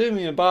didn't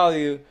mean to bother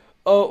you.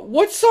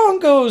 What song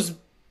goes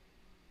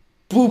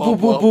boop boop Wub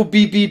boop wub. boop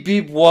beep beep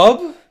beep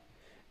wub?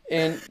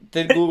 And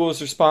then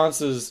Google's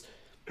response is,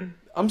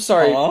 I'm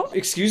sorry, Huh?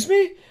 excuse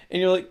me?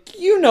 And you're like,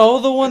 you know,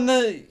 the one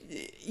that,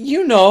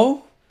 you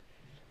know.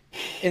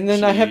 And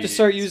then I have to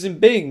start Jeez. using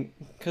Bing,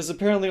 because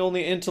apparently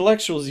only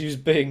intellectuals use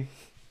Bing.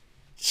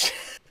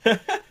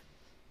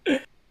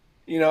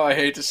 I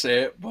hate to say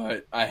it,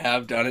 but I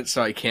have done it,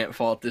 so I can't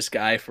fault this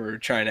guy for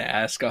trying to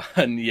ask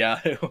on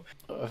Yahoo.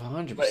 I've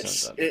But 100%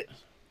 it's done it. it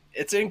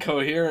it's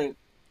incoherent,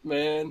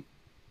 man.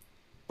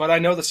 But I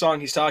know the song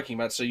he's talking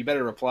about, so you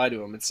better reply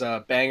to him. It's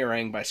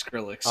 "Bangarang" by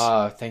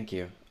Skrillex. Thank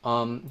you.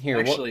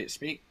 Here, what? Actually, Uh,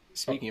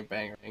 speaking of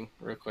Bangarang,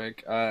 real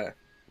quick, I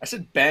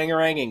said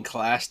Bangarang in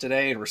class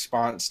today in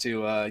response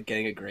to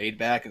getting a grade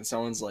back, and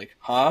someone's like,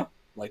 "Huh?"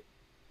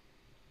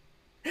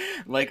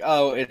 Like,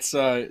 oh, it's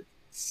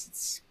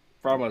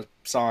from a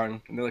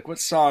song, and they're like, "What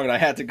song?" And I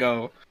had to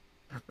go,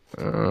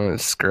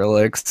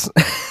 Skrillex.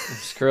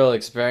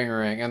 Skrillex,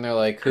 Bangarang, and they're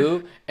like,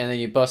 who? And then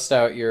you bust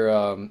out your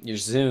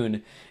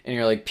Zune, and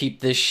you're like, peep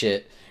this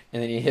shit,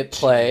 and then you hit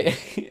play,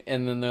 Jeez.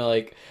 and then they're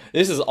like,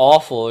 this is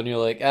awful, and you're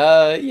like,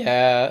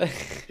 yeah.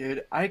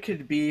 Dude, I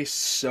could be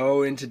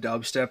so into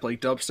dubstep.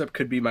 Like, dubstep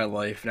could be my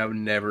life, and I would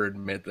never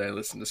admit that I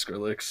listen to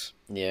Skrillex.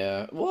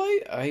 Yeah, well,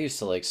 I used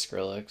to like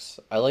Skrillex.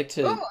 I liked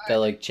Well, that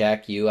like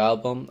Jack U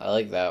album. I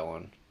like that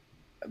one.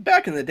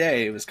 back in the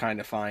day, it was kind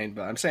of fine,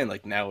 but I'm saying,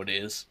 like, now it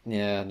is.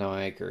 Yeah, no,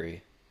 I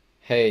agree.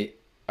 Hey,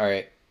 all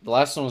right. The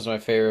last one was my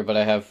favorite, but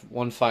I have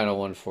one final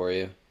one for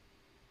you.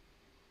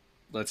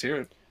 Let's hear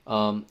it.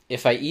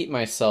 If I eat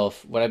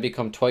myself, would I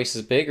become twice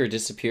as big or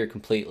disappear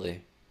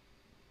completely?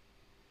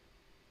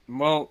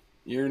 Well,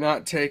 you're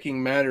not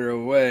taking matter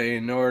away,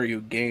 nor are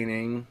you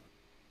gaining.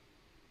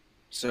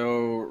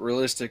 So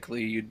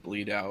realistically, you'd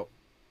bleed out.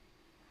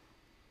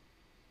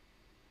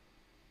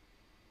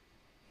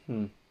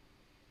 Hmm.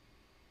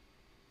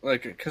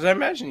 Like, because I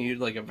imagine you'd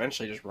like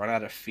eventually just run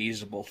out of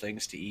feasible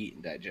things to eat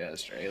and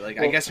digest, right? Like,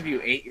 I Well, guess if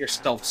you ate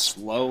yourself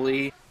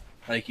slowly,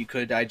 like you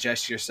could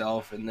digest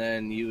yourself, and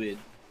then you would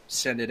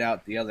send it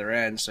out the other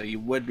end, so you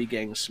would be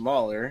getting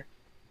smaller.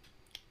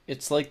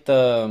 it's like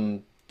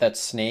the that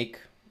snake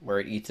where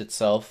it eats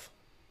itself.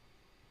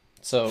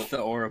 So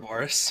The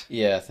Ouroboros.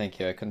 yeah, thank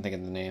you. I couldn't think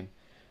of the name.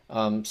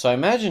 So I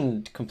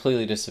imagine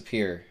completely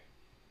disappear,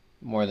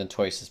 more than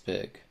twice as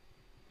big.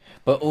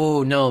 But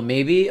oh no,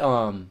 maybe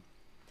when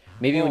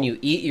Well, you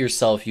eat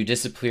yourself, you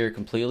disappear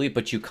completely,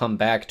 but you come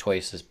back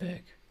twice as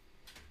big.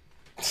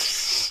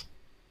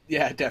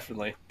 yeah,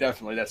 definitely,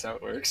 definitely, that's how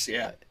it works.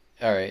 Yeah,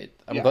 All right,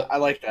 I'm yeah, but I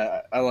like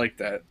that. I like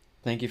that.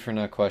 thank you for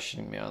not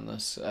questioning me on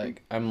this.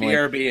 I'm like,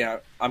 BRB,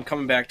 I'm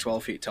coming back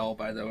 12 feet tall,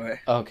 by the way.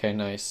 okay,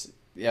 nice.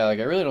 Yeah, like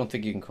I really don't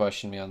think you can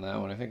question me on that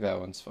one. I think that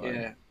one's fine.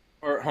 Yeah,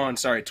 or hold on,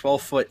 sorry,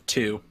 12 foot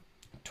 2.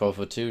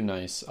 12'2",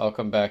 nice. I'll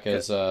come back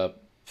as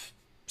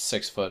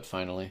 6 foot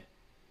finally.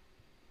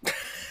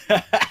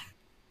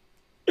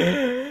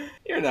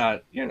 You're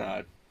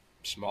not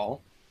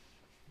small.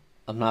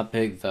 I'm not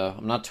big though.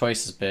 I'm not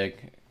twice as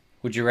big.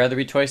 Would you rather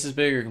be twice as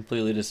big or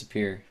completely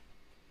disappear?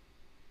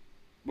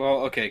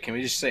 Well, okay, can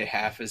we just say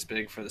half as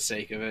big for the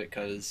sake of it?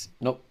 Because,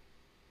 Nope.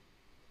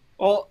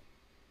 well,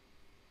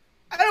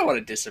 I don't want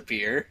to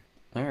disappear.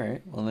 All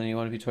right. Well, then you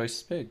want to be twice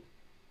as big.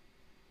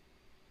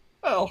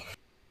 Well,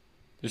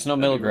 There's no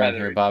that'd middle be ground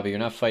rather. here, Bobby. You're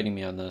not fighting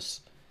me on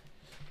this.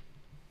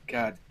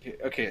 God.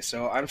 Okay,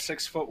 so I'm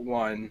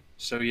 6'1",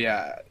 so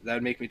yeah,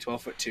 that'd make me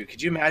 12 foot 2.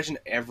 Could you imagine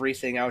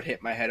everything I would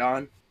hit my head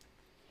on?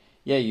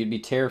 Yeah, you'd be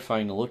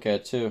terrifying to look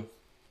at too.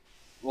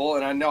 Well,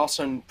 and I'd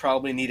also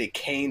probably need a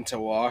cane to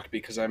walk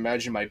because I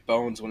imagine my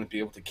bones wouldn't be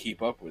able to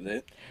keep up with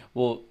it.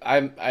 Well,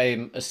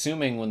 I'm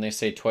assuming when they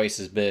say twice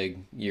as big,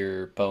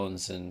 your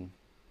bones and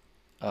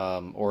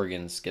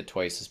organs get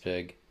twice as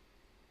big.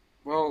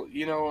 Well, I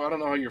don't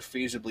know how you're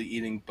feasibly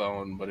eating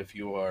bone, but if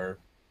you are,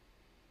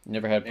 You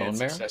never had and bone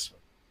marrow? successful.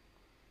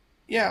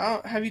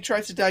 Yeah, have you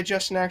tried to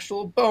digest an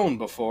actual bone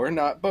before?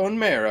 Not bone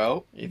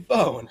marrow, If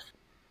bone.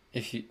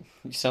 if you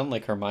sound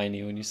like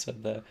Hermione when you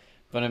said that.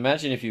 But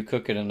imagine if you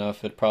cook it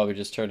enough, it'd probably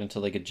just turn into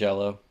like a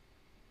jello.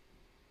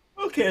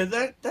 Okay,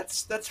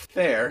 that's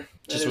fair.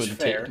 That Just is wouldn't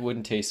fair.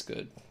 wouldn't taste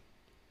good.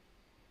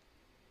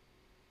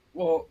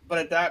 Well, but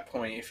at that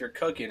point, if you're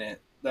cooking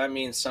it, that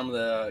means some of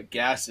the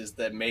gases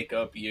that make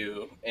up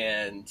you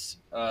and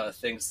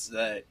things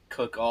that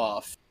cook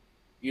off,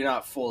 you're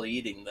not fully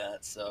eating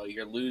that, so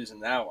you're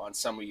losing out on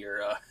some of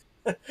your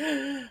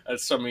on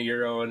some of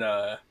your own.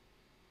 I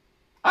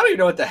don't even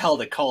know what the hell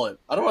to call it.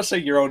 I don't want to say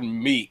your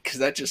own meat because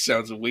that just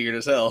sounds weird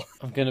as hell.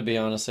 I'm gonna be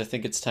honest. I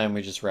think it's time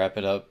we just wrap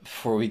it up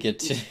before we get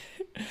to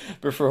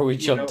before we You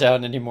jump know,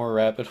 down any more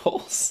rabbit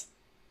holes.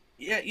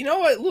 yeah, you know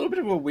what? A little bit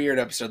of a weird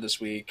episode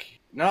this week.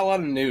 Not a lot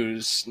of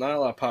news, not a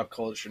lot of pop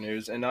culture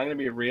news, and I'm gonna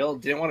be real.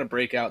 Didn't want to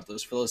break out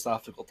those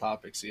philosophical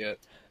topics yet.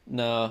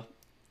 No,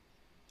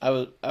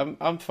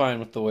 I'm fine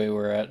with the way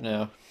we're at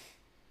now.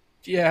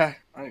 Yeah,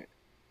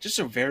 just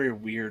a very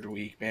weird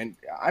week, man.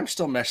 I'm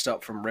still messed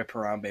up from Rip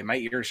Harambe. My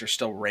ears are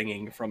still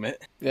ringing from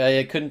it. Yeah,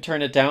 I couldn't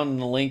turn it down in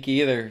the link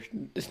either.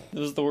 This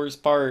was the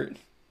worst part.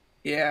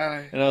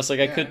 Yeah, And I was like,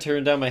 I could yeah,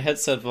 turn down my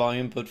headset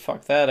volume, but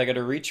fuck that, I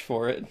gotta reach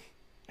for it.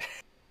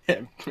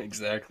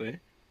 exactly.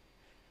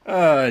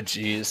 Oh,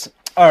 jeez.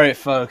 All right,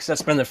 folks,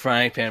 that's been the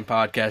Frying Pan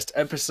Podcast,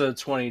 episode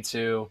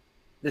 22.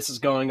 This is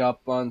going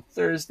up on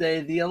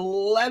Thursday, the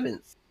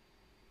 11th,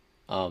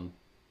 Um,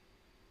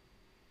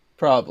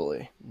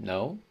 probably.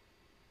 no?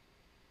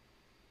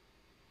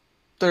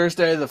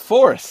 Thursday, the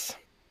 4th,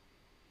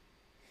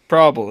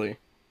 probably.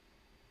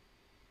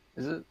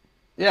 Is it?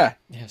 Yeah,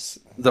 Yes.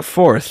 the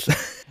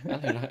 4th. I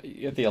don't know.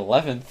 You're the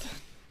 11th.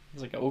 I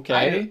was like, I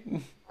okay.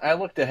 I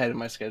looked ahead in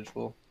my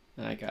schedule.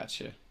 I got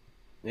you.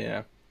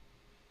 Yeah.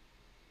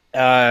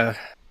 Uh,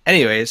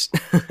 anyways.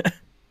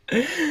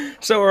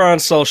 So we're on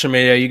social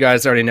media. You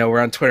guys already know we're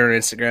on Twitter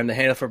and Instagram. The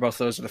handle for both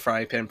those are the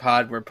Frying Pan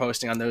Pod. We're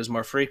posting on those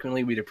more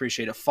frequently. We'd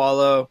appreciate a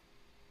follow.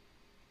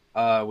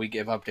 We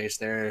give updates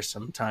there,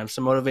 sometimes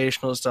some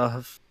motivational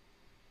stuff.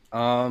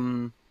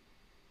 Um,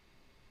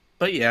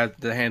 but yeah,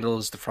 the handle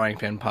is the Frying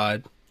Pan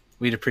Pod.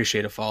 We'd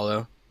appreciate a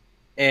follow.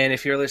 And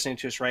if you're listening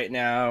to us right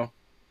now,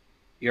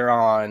 you're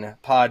on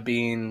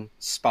Podbean,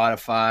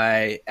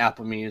 Spotify,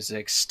 Apple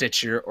Music,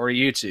 Stitcher, or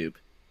YouTube.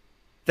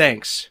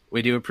 Thanks.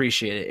 We do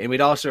appreciate it. And we'd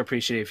also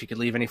appreciate it if you could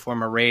leave any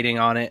form of rating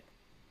on it.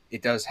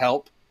 It does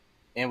help.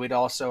 And we'd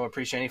also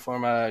appreciate any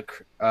form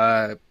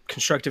of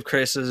constructive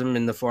criticism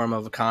in the form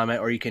of a comment,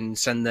 or you can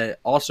send that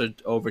also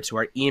over to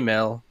our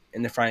email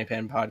in the frying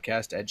pan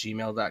podcast at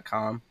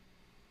gmail.com.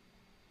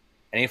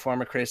 Any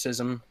form of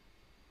criticism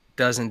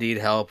does indeed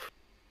help.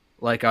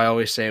 Like I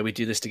always say, we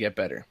do this to get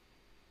better.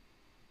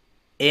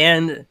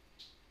 And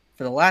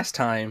for the last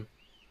time,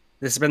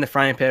 this has been the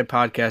Frying Pan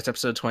Podcast,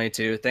 episode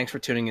 22. Thanks for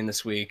tuning in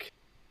this week.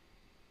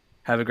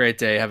 Have a great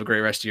day. Have a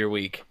great rest of your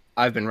week.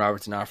 I've been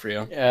Robert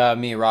D'Onofrio.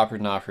 Me, Robert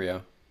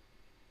D'Onofrio.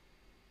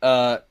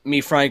 Me,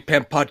 Frying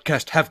Pan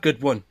Podcast. Have a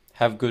good one.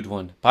 Have a good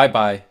one. Bye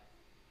bye.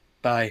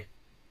 Bye.